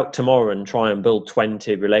go out tomorrow and try and build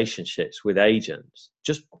 20 relationships with agents.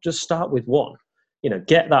 Just start with one.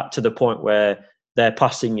 Get that to the point where they're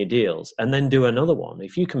passing you deals, and then do another one.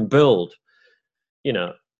 If you can build,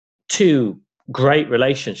 2 great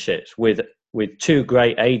relationships with 2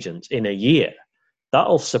 great agents in a year,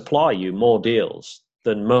 that'll supply you more deals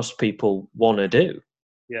than most people want to do.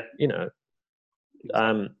 Yeah.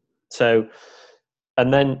 So,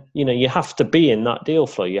 and then, you have to be in that deal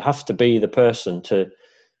flow. You have to be the person to,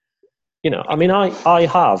 I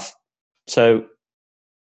have, so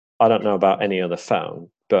I don't know about any other phone,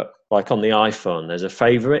 but like on the iPhone, there's a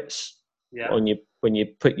favorites when you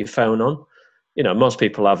put your phone on. Most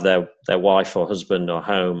people have their wife or husband or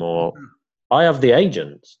home, or I have the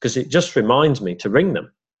agents because it just reminds me to ring them.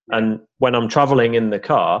 Yeah. And when I'm traveling in the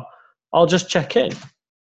car, I'll just check in.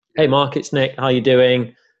 Hey, Mark, it's Nick. How you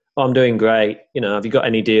doing? Oh, I'm doing great. Have you got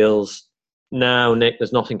any deals? No, Nick,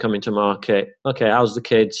 there's nothing coming to market. Okay, how's the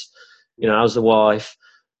kids? How's the wife?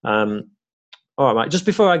 All right, mate. Just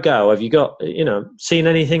before I go, have you got, seen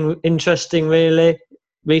anything interesting really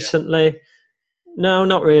recently? Yeah. No,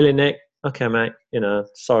 not really, Nick. Okay, mate.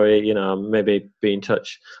 Sorry. Maybe be in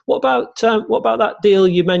touch. What about that deal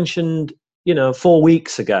you mentioned? 4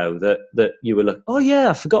 weeks ago that you were looking. Oh yeah,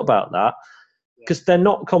 I forgot about that. Because they're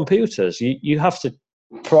not computers. You have to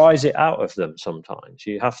prize it out of them sometimes.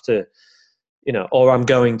 You have to, or I'm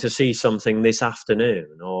going to see something this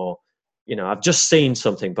afternoon, or, I've just seen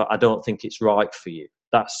something, but I don't think it's right for you.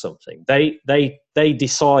 That's something. They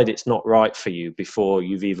decide it's not right for you before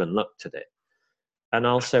you've even looked at it. And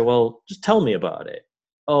I'll say, well, just tell me about it.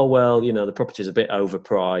 Oh, well, the property's a bit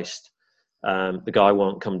overpriced. The guy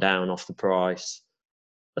won't come down off the price.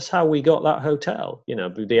 That's how we got that hotel.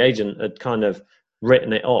 The agent had kind of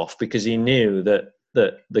written it off because he knew that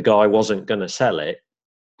the guy wasn't going to sell it.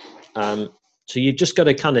 So you've just got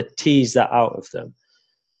to kind of tease that out of them.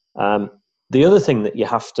 The other thing that you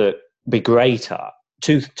have to be great at,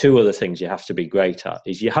 two other things you have to be great at,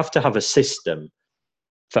 is you have to have a system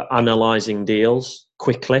for analyzing deals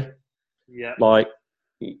quickly. Yeah. Like,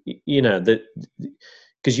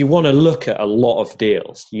 because you want to look at a lot of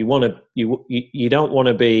deals. You don't want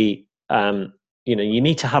to be, you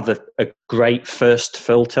need to have a great first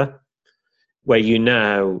filter where you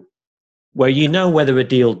know whether a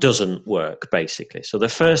deal doesn't work, basically. So the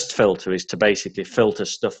first filter is to basically filter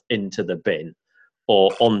stuff into the bin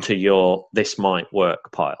or onto your this might work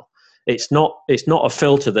pile. It's not a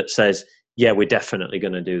filter that says, yeah, we're definitely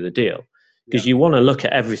going to do the deal, because you want to look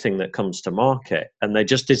at everything that comes to market, and there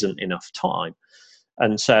just isn't enough time.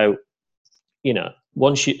 And so,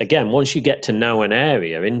 once you get to know an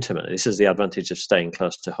area intimately, this is the advantage of staying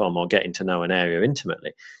close to home or getting to know an area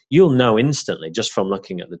intimately, you'll know instantly just from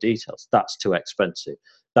looking at the details, that's too expensive.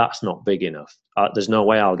 That's not big enough. There's no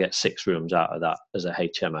way I'll get 6 rooms out of that as a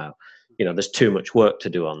HMO. There's too much work to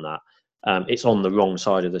do on that. It's on the wrong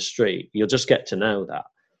side of the street. You'll just get to know that.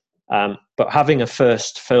 But having a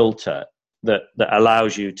first filter that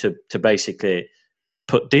allows you to basically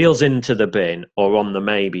put deals into the bin or on the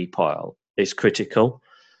maybe pile is critical.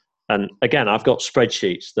 And again, I've got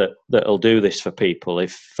spreadsheets that'll do this for people.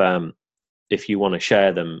 If you want to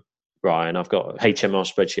share them, Ryan, I've got a HMO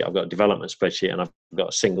spreadsheet, I've got a development spreadsheet, and I've got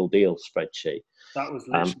a single deal spreadsheet. That was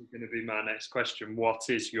literally going to be my next question. What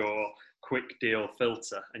is your quick deal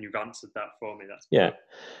filter? And you've answered that for me. That's yeah.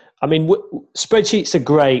 I mean, spreadsheets are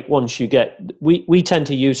great once you get. We tend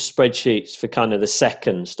to use spreadsheets for kind of the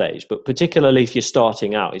second stage, but particularly if you're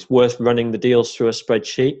starting out, it's worth running the deals through a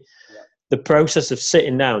spreadsheet. Yeah. The process of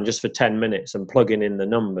sitting down just for 10 minutes and plugging in the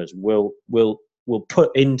numbers will put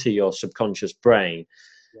into your subconscious brain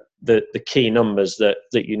the key numbers that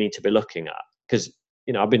you need to be looking at. Because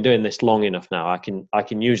I've been doing this long enough now. I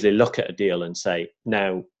can usually look at a deal and say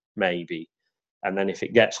no, maybe. And then if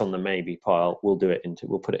it gets on the maybe pile, we'll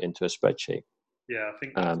put it into a spreadsheet. Yeah, I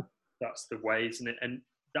think that's the way, isn't it? And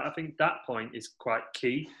I think that point is quite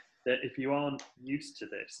key, that if you aren't used to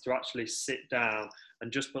this, to actually sit down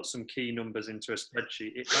and just put some key numbers into a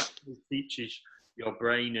spreadsheet, it actually teaches your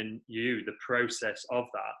brain and you the process of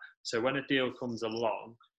that. So when a deal comes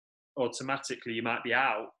along, automatically you might be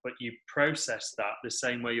out, but you process that the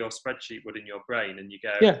same way your spreadsheet would in your brain, and you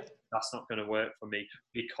go, yeah, that's not going to work for me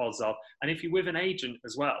because of. And if you're with an agent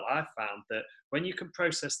as well, I've found that when you can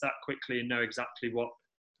process that quickly and know exactly what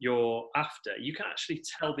you're after, you can actually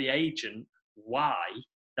tell the agent why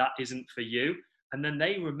that isn't for you, and then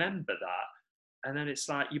they remember that, and then it's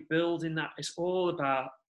like you're building that. It's all about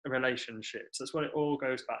relationships. That's what it all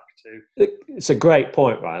goes back to. It's a great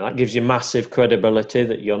point, Ryan. That gives you massive credibility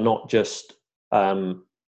that you're not just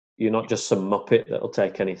You're not just some muppet that'll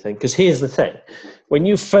take anything. Because here's the thing: when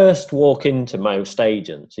you first walk into most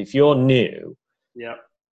agents, if you're new, Yeah.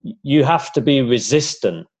 you have to be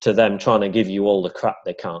resistant to them trying to give you all the crap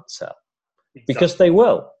they can't sell. Exactly. Because they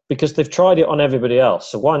will, because they've tried it on everybody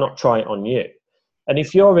else. So why not try it on you? And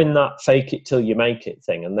if you're in that fake it till you make it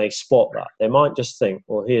thing and they spot that, they might just think,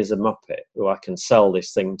 well, here's a muppet who I can sell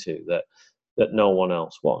this thing to that no one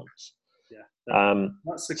else wants. Yeah.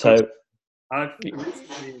 That's the so I've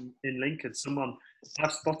recently in Lincoln,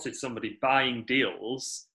 I've spotted somebody buying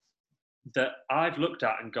deals that I've looked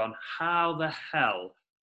at and gone, how the hell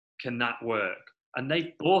can that work? And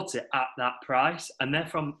they bought it at that price, and they're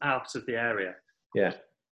from out of the area. Yeah.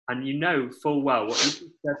 And you know full well what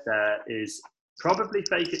you said there is probably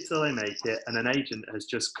fake it till they make it, and an agent has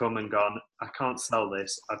just come and gone, I can't sell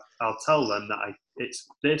this. I'll tell them that it's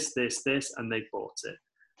this, and they bought it.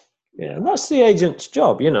 Yeah, and that's the agent's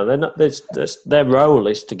job. They're not. Their role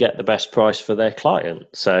is to get the best price for their client.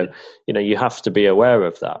 So, you have to be aware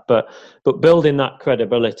of that. But building that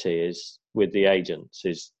credibility is with the agents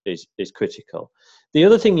is critical. The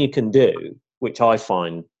other thing you can do, which I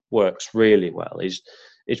find works really well, is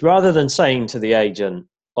rather than saying to the agent,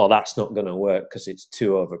 "Oh, that's not going to work because it's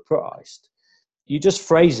too overpriced," you just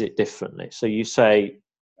phrase it differently. So you say,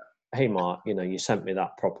 "Hey, Mark, you sent me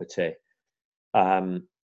that property.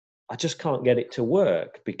 I just can't get it to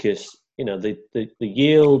work because the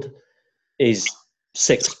yield is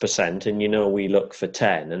 6%, and we look for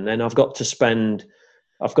 10, and then I've got to spend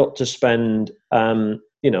 50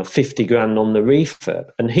 grand on the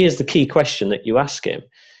refurb." And here's the key question that you ask him.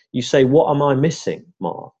 You say, "What am I missing,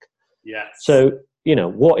 Mark?" Yes. So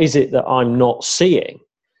what is it that I'm not seeing?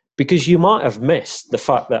 Because you might have missed the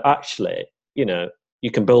fact that actually you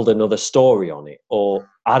can build another story on it, or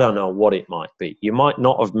I don't know what it might be. You might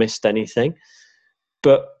not have missed anything,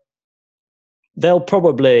 but they'll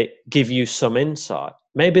probably give you some insight.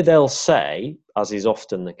 Maybe they'll say, as is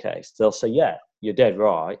often the case, they'll say, "Yeah, you're dead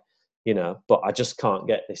right, but I just can't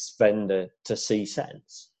get this vendor to see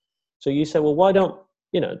sense." So you say, "Well, why don't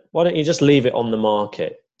you just leave it on the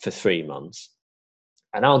market for 3 months?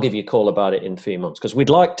 And I'll give you a call about it in 3 months because we'd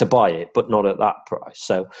like to buy it, but not at that price."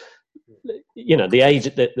 So the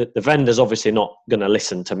agent, the vendor's obviously not going to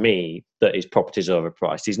listen to me that his property's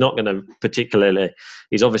overpriced. He's not going to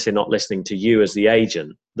he's obviously not listening to you as the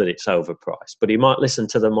agent that it's overpriced, but he might listen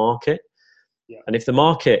to the market. Yeah. And if the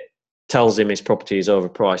market tells him his property is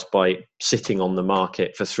overpriced by sitting on the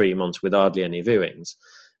market for 3 months with hardly any viewings,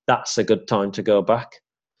 that's a good time to go back.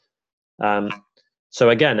 So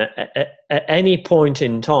again, at any point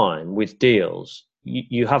in time with deals,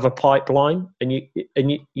 you have a pipeline, and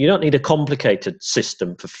you don't need a complicated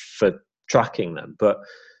system for tracking them, but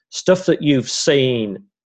stuff that you've seen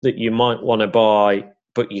that you might want to buy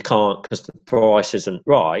but you can't because the price isn't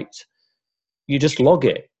right, you just log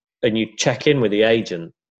it and you check in with the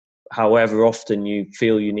agent however often you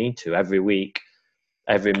feel you need to, every week,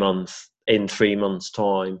 every month, in 3 months'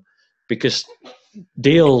 time, because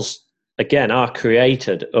deals again are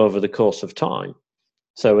created over the course of time.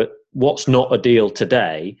 So what's not a deal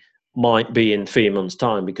today might be in 3 months'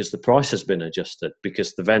 time because the price has been adjusted,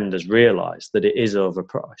 because the vendors realise that it is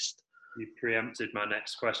overpriced. You preempted my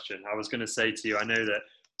next question. I was going to say to you, I know that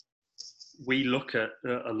we look at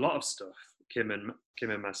a lot of stuff, Kim and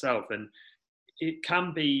myself, and it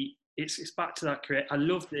can be, it's back to that I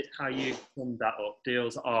loved it how you summed that up.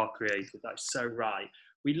 Deals are created. That's so right.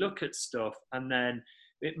 We look at stuff and then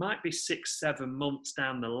it might be 6-7 months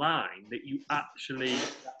down the line that that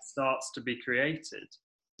starts to be created,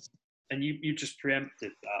 and you just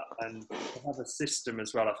preempted that. And to have a system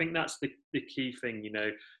as well, I think that's the key thing,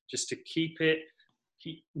 just to keep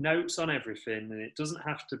notes on everything, and it doesn't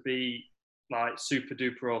have to be like super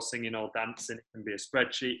duper all singing or dancing. It can be a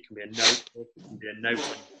spreadsheet, it can be a notebook, it can be a note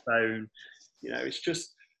on your phone. It's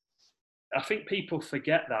just, I think people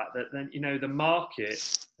forget that then, the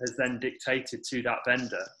market has then dictated to that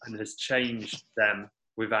vendor and has changed them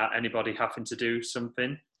without anybody having to do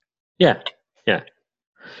something. Yeah.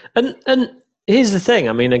 And here's the thing.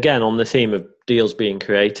 I mean, again, on the theme of deals being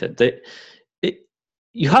created,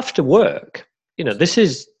 you have to work.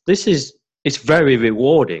 It's very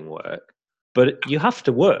rewarding work, but you have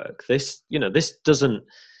to work.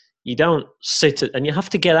 You don't sit and you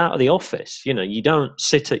have to get out of the office. You don't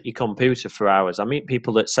sit at your computer for hours. I meet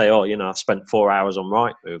people that say, "Oh, I've spent 4 hours on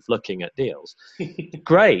Rightmove looking at deals."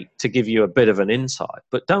 Great to give you a bit of an insight,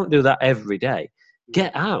 but don't do that every day.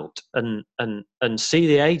 Get out and see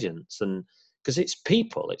the agents, and because it's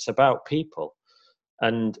people, it's about people,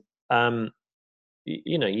 and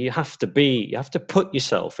you have to put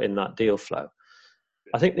yourself in that deal flow.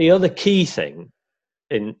 I think the other key thing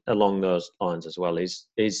in along those lines as well is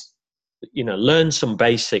learn some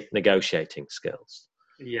basic negotiating skills.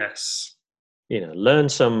 Yes. Learn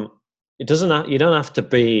some. You don't have to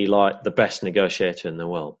be like the best negotiator in the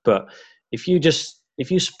world, but if you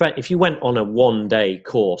went on a 1-day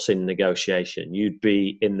course in negotiation, you'd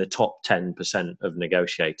be in the top 10% of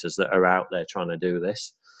negotiators that are out there trying to do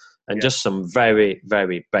this, and just some very,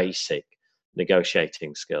 very basic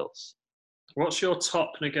negotiating skills. What's your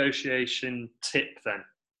top negotiation tip then?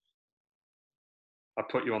 I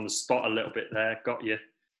put you on the spot a little bit there. Got you.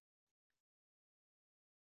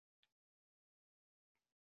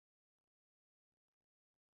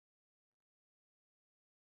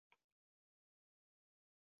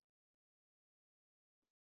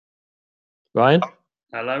 Ryan?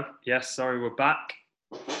 Hello? Yes, sorry, we're back.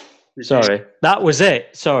 That was it.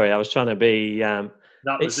 Sorry, I was trying to be...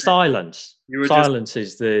 it's silence. Silence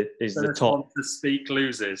is the top. One to speak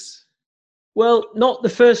loses. Well, not the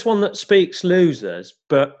first one that speaks loses,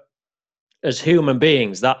 but as human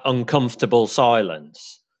beings, that uncomfortable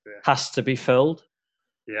silence has to be filled.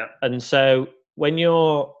 Yeah. And so when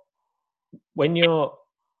you're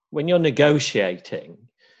negotiating,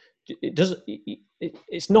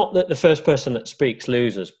 it's not that the first person that speaks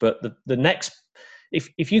loses, but the next,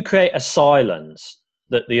 if you create a silence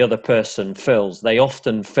that the other person fills, they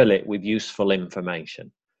often fill it with useful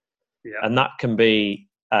information. Yeah. And that can be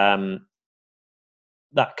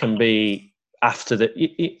after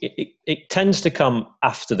it tends to come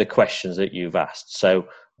after the questions that you've asked. So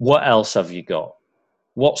what else have you got?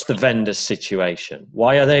 What's the vendor's situation?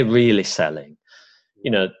 Why are they really selling?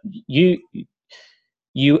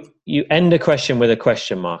 You end a question with a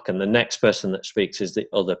question mark, and the next person that speaks is the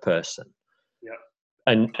other person. Yeah.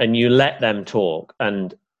 And you let them talk,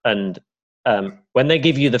 and when they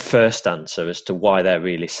give you the first answer as to why they're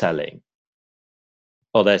really selling,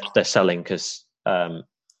 or they're selling because they're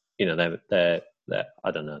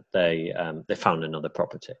I don't know, they found another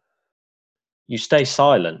property. You stay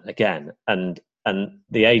silent again, and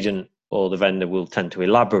the agent or the vendor will tend to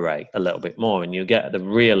elaborate a little bit more, and you get the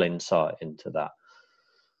real insight into that.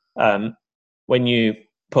 When you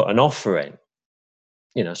put an offer in,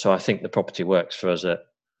 so I think the property works for us at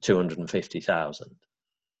 250,000.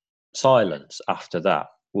 Silence after that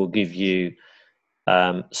will give you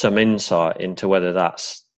some insight into whether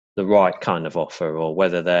that's the right kind of offer or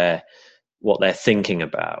whether what they're thinking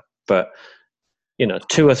about. But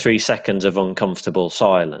 2 or 3 seconds of uncomfortable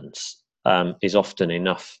silence is often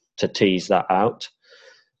enough to tease that out.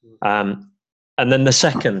 And then the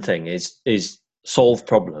second thing is solve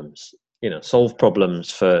problems. Solve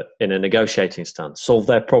problems in a negotiating stance. Solve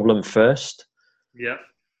their problem first. Yeah.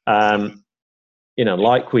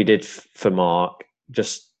 Like we did for Mark,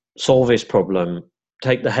 just solve his problem,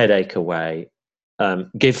 take the headache away,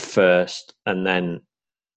 give first, and then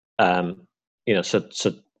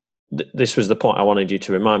this was the point I wanted you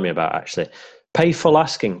to remind me about, actually. Pay full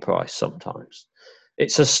asking price sometimes.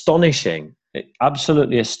 It's astonishing,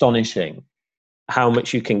 absolutely astonishing, how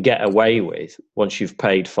much you can get away with once you've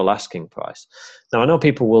paid full asking price. Now, I know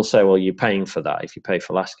people will say, well, you're paying for that if you pay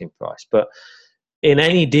full asking price. But in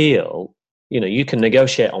any deal, you can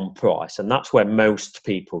negotiate on price, and that's where most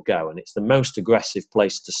people go. And it's the most aggressive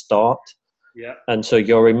place to start. Yeah. And so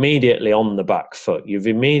you're immediately on the back foot. You've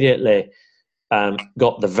immediately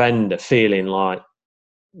got the vendor feeling like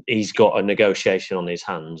he's got a negotiation on his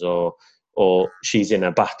hands, or she's in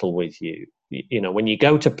a battle with you. When you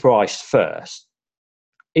go to price first,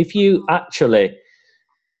 if you actually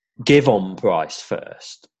give on price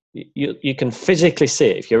first, you can physically see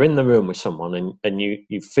it. If you're in the room with someone and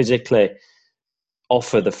you physically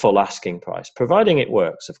offer the full asking price, providing it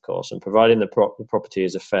works, of course, and providing the property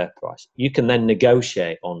is a fair price, you can then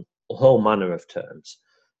negotiate on a whole manner of terms.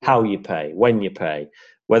 How you pay, when you pay,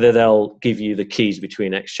 whether they'll give you the keys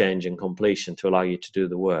between exchange and completion to allow you to do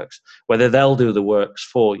the works, whether they'll do the works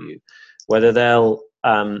for you, whether they'll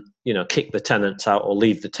kick the tenants out or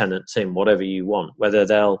leave the tenants in, whatever you want, whether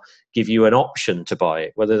they'll give you an option to buy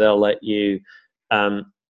it, whether they'll let you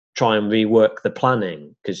try and rework the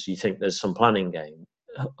planning because you think there's some planning gain.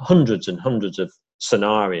 Hundreds and hundreds of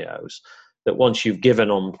scenarios that once you've given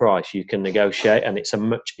on price, you can negotiate, and it's a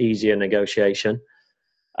much easier negotiation.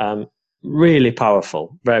 Really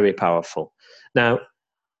powerful, very powerful. Now,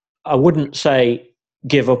 I wouldn't say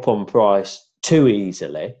give up on price too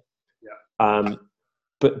easily,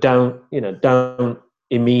 but don't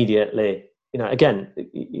immediately. Again,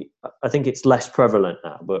 I think it's less prevalent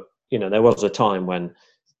now, but there was a time when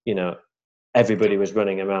everybody was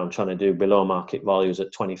running around trying to do below market values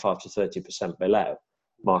at 25 to 30% below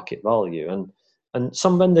market value, and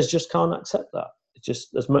some vendors just can't accept that.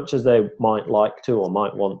 just as much as they might like to or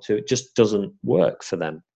might want to, it just doesn't work for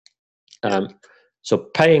them. So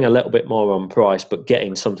paying a little bit more on price but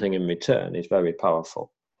getting something in return is very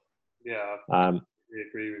powerful. Yeah, we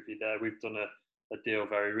agree with you there. We've done a deal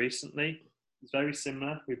very recently. It's very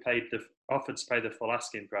similar. We offered to pay the full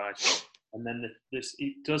asking price, and then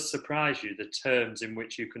it does surprise you the terms in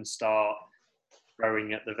which you can start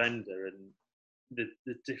throwing at the vendor and the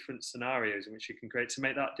different scenarios in which you can create to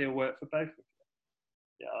make that deal work for both of you.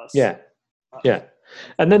 Yeah.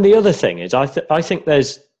 And then the other thing is, I think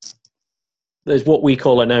there's what we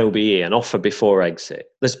call an OBE, an offer before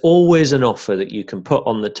exit. There's always an offer that you can put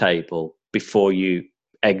on the table before you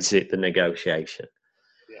exit the negotiation.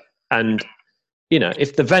 Yeah. And,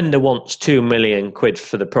 if the vendor wants 2 million quid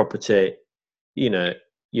for the property,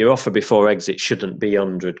 your offer before exit shouldn't be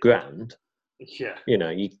 100 grand. Yeah.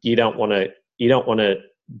 You don't want to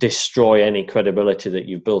destroy any credibility that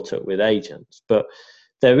you've built up with agents. But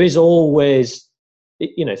there is always,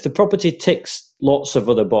 if the property ticks lots of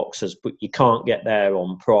other boxes, but you can't get there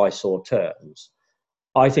on price or terms,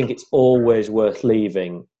 I think it's always worth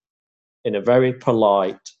leaving in a very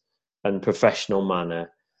polite and professional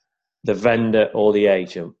manner the vendor or the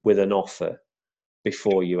agent with an offer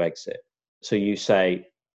before you exit. So you say,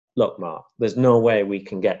 look, Mark, there's no way we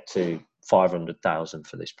can get to 500,000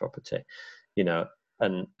 for this property,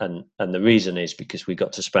 and the reason is because we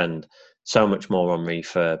got to spend so much more on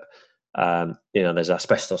refurb. There's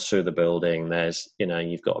asbestos through the building. There's,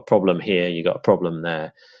 you've got a problem here, you've got a problem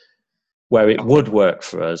there. Where it would work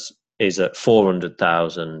for us is at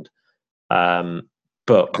 400,000,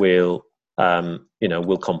 but we'll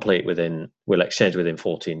exchange within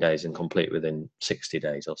 14 days and complete within 60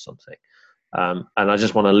 days or something. And I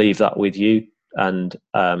just want to leave that with you. And,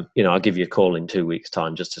 I'll give you a call in 2 weeks'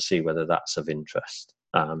 time just to see whether that's of interest.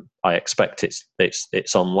 I expect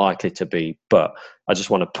it's unlikely to be, but I just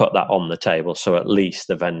want to put that on the table so at least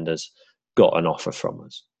the vendor's got an offer from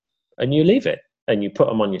us. And you leave it and you put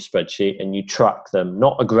them on your spreadsheet and you track them,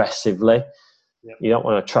 not aggressively. Yep. You don't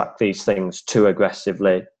want to track these things too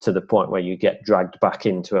aggressively to the point where you get dragged back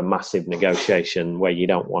into a massive negotiation where you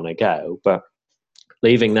don't want to go. But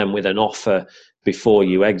leaving them with an offer before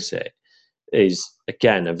you exit is,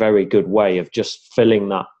 again, a very good way of just filling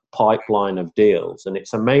that pipeline of deals. And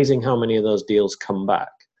it's amazing how many of those deals come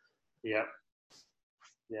back. Yeah,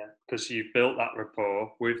 because you've built that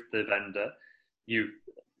rapport with the vendor. You've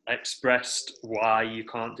expressed why you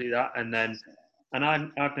can't do that. And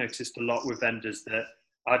I've noticed a lot with vendors that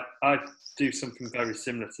I do something very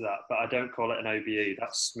similar to that, but I don't call it an OBE.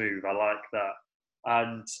 That's smooth. I like that.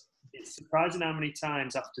 And it's surprising how many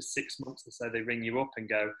times after 6 months or so they ring you up and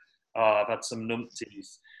go, oh, I've had some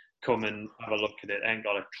numpties come and have a look at it. Ain't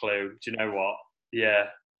got a clue. Do you know what? Yeah,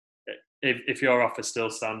 if your offer still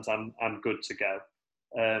stands, I'm good to go.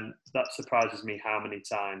 That surprises me how many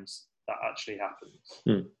times that actually happens.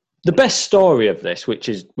 The best story of this, which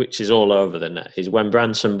is all over the net, is when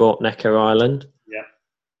Branson bought Necker Island. Yeah.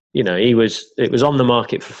 It was on the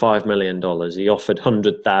market for $5 million. He offered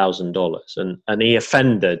 $100,000 and he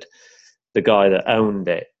offended the guy that owned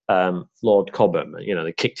it, Lord Cobham.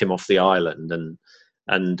 They kicked him off the island and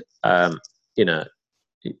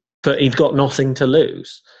but he'd got nothing to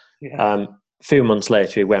lose. Yeah. A few months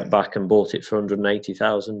later, he went back and bought it for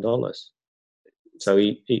 $180,000. So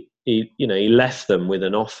he left them with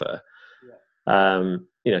an offer.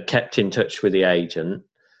 Yeah. Kept in touch with the agent.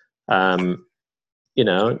 And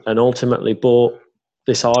ultimately bought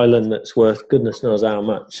this island that's worth goodness knows how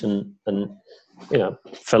much, and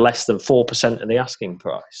for less than 4% of the asking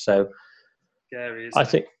price. So, scary, I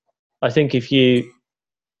think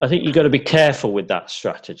you've got to be careful with that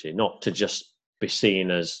strategy, not to just be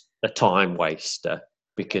seen as a time waster,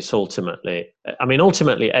 because ultimately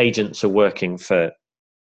agents are working the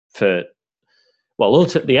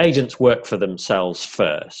agents work for themselves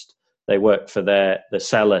first. They work for the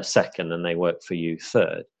seller second, and they work for you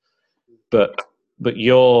third. But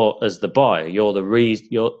you're, as the buyer, you're the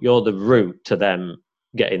route to them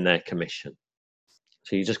getting their commission.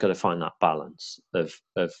 So you just got to find that balance of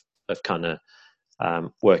kind of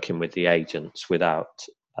working with the agents without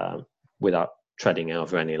treading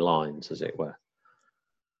over any lines, as it were.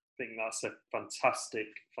 I think that's a fantastic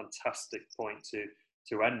point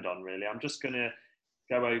to end on. Really, I'm just going to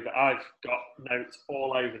go over. I've got notes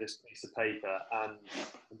all over this piece of paper, and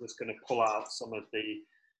I'm just going to pull out some of the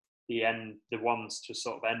ones to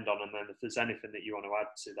sort of end on, and then if there's anything that you want to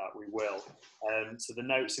add to that, we will. So the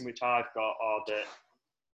notes in which I've got are that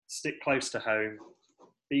stick close to home,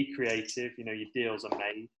 be creative. Your deals are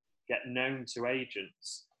made. Get known to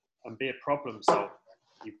agents, and be a problem solver.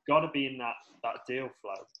 You've got to be in that deal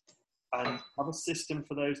flow. and have a system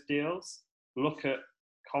for those deals. Look at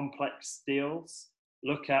complex deals.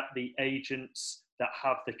 Look at the agents that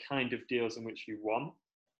have the kind of deals in which you want.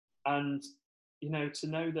 And, to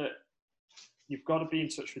know that you've got to be in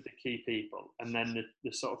touch with the key people. And then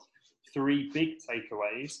the sort of three big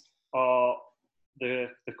takeaways are the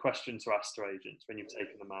question to ask to agents when you've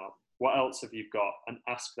taken them out. What else have you got? And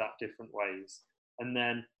ask that different ways. And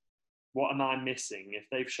then, what am I missing? If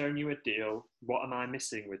they've shown you a deal, what am I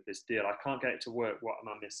missing with this deal? I can't get it to work. What am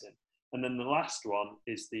I missing? And then the last one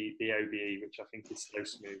is the OBE, which I think is so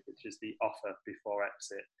smooth, which is the offer before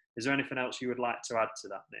exit. Is there anything else you would like to add to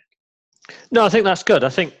that, Nick? No, I think that's good. I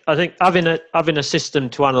think having a system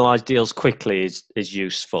to analyze deals quickly is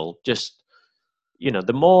useful. Just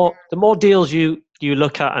the more deals you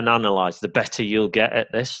look at and analyze, the better you'll get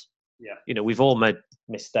at this. Yeah. We've all made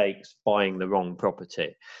mistakes buying the wrong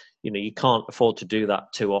property. You can't afford to do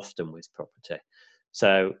that too often with property.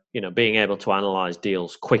 So being able to analyze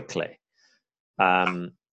deals quickly,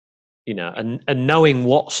 and knowing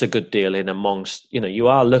what's a good deal in amongst, you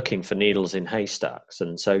are looking for needles in haystacks.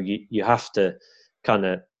 And so you have to kind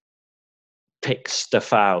of pick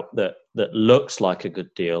stuff out that looks like a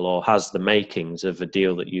good deal or has the makings of a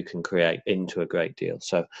deal that you can create into a great deal.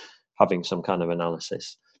 So having some kind of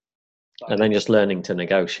analysis, and then just learning to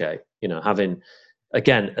negotiate, having,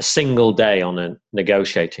 again, a single day on a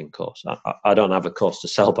negotiating course. I don't have a course to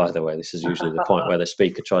sell, by the way. This is usually the point where the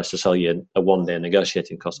speaker tries to sell you a one-day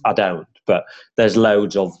negotiating course. I don't, but there's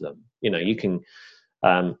loads of them. You can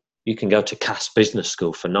go to Cass Business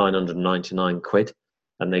School for 999 quid,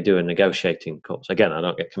 and they do a negotiating course. Again, I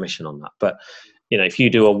don't get commission on that, but if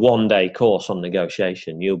you do a one-day course on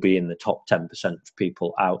negotiation, you'll be in the top 10% of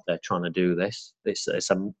people out there trying to do this.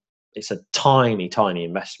 It's a tiny, tiny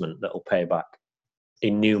investment that will pay back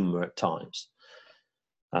innumerate times.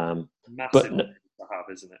 Massive to have,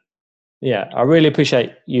 isn't it? Yeah, I really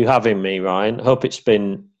appreciate you having me, Ryan. Hope it's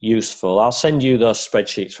been useful. I'll send you those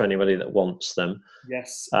spreadsheets for anybody that wants them.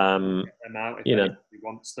 Yes. Get them out if anybody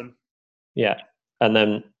wants them. Yeah, and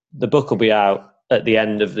then the book will be out at the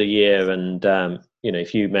end of the year, and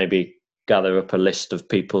if you maybe gather up a list of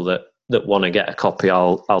people that want to get a copy,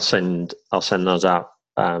 I'll send those out.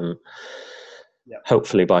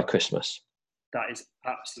 Hopefully by Christmas. That is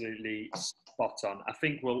absolutely spot on. I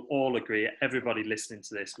think we'll all agree, everybody listening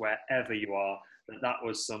to this, wherever you are, that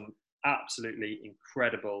was some absolutely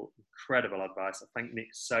incredible advice. I thank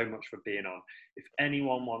Nick so much for being on. If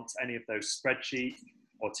anyone wants any of those spreadsheets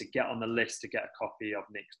or to get on the list to get a copy of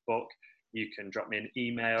Nick's book, you can drop me an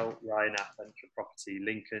email,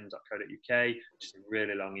 ryan@venturepropertylincoln.co.uk, which is a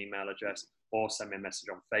really long email address, or send me a message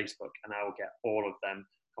on Facebook, and I will get all of them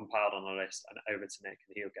compiled on a list and over to Nick,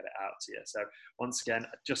 and he'll get it out to you. So once again,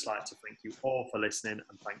 I'd just like to thank you all for listening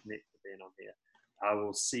and thank Nick for being on here. I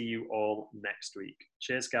will see you all next week.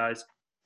 Cheers, guys.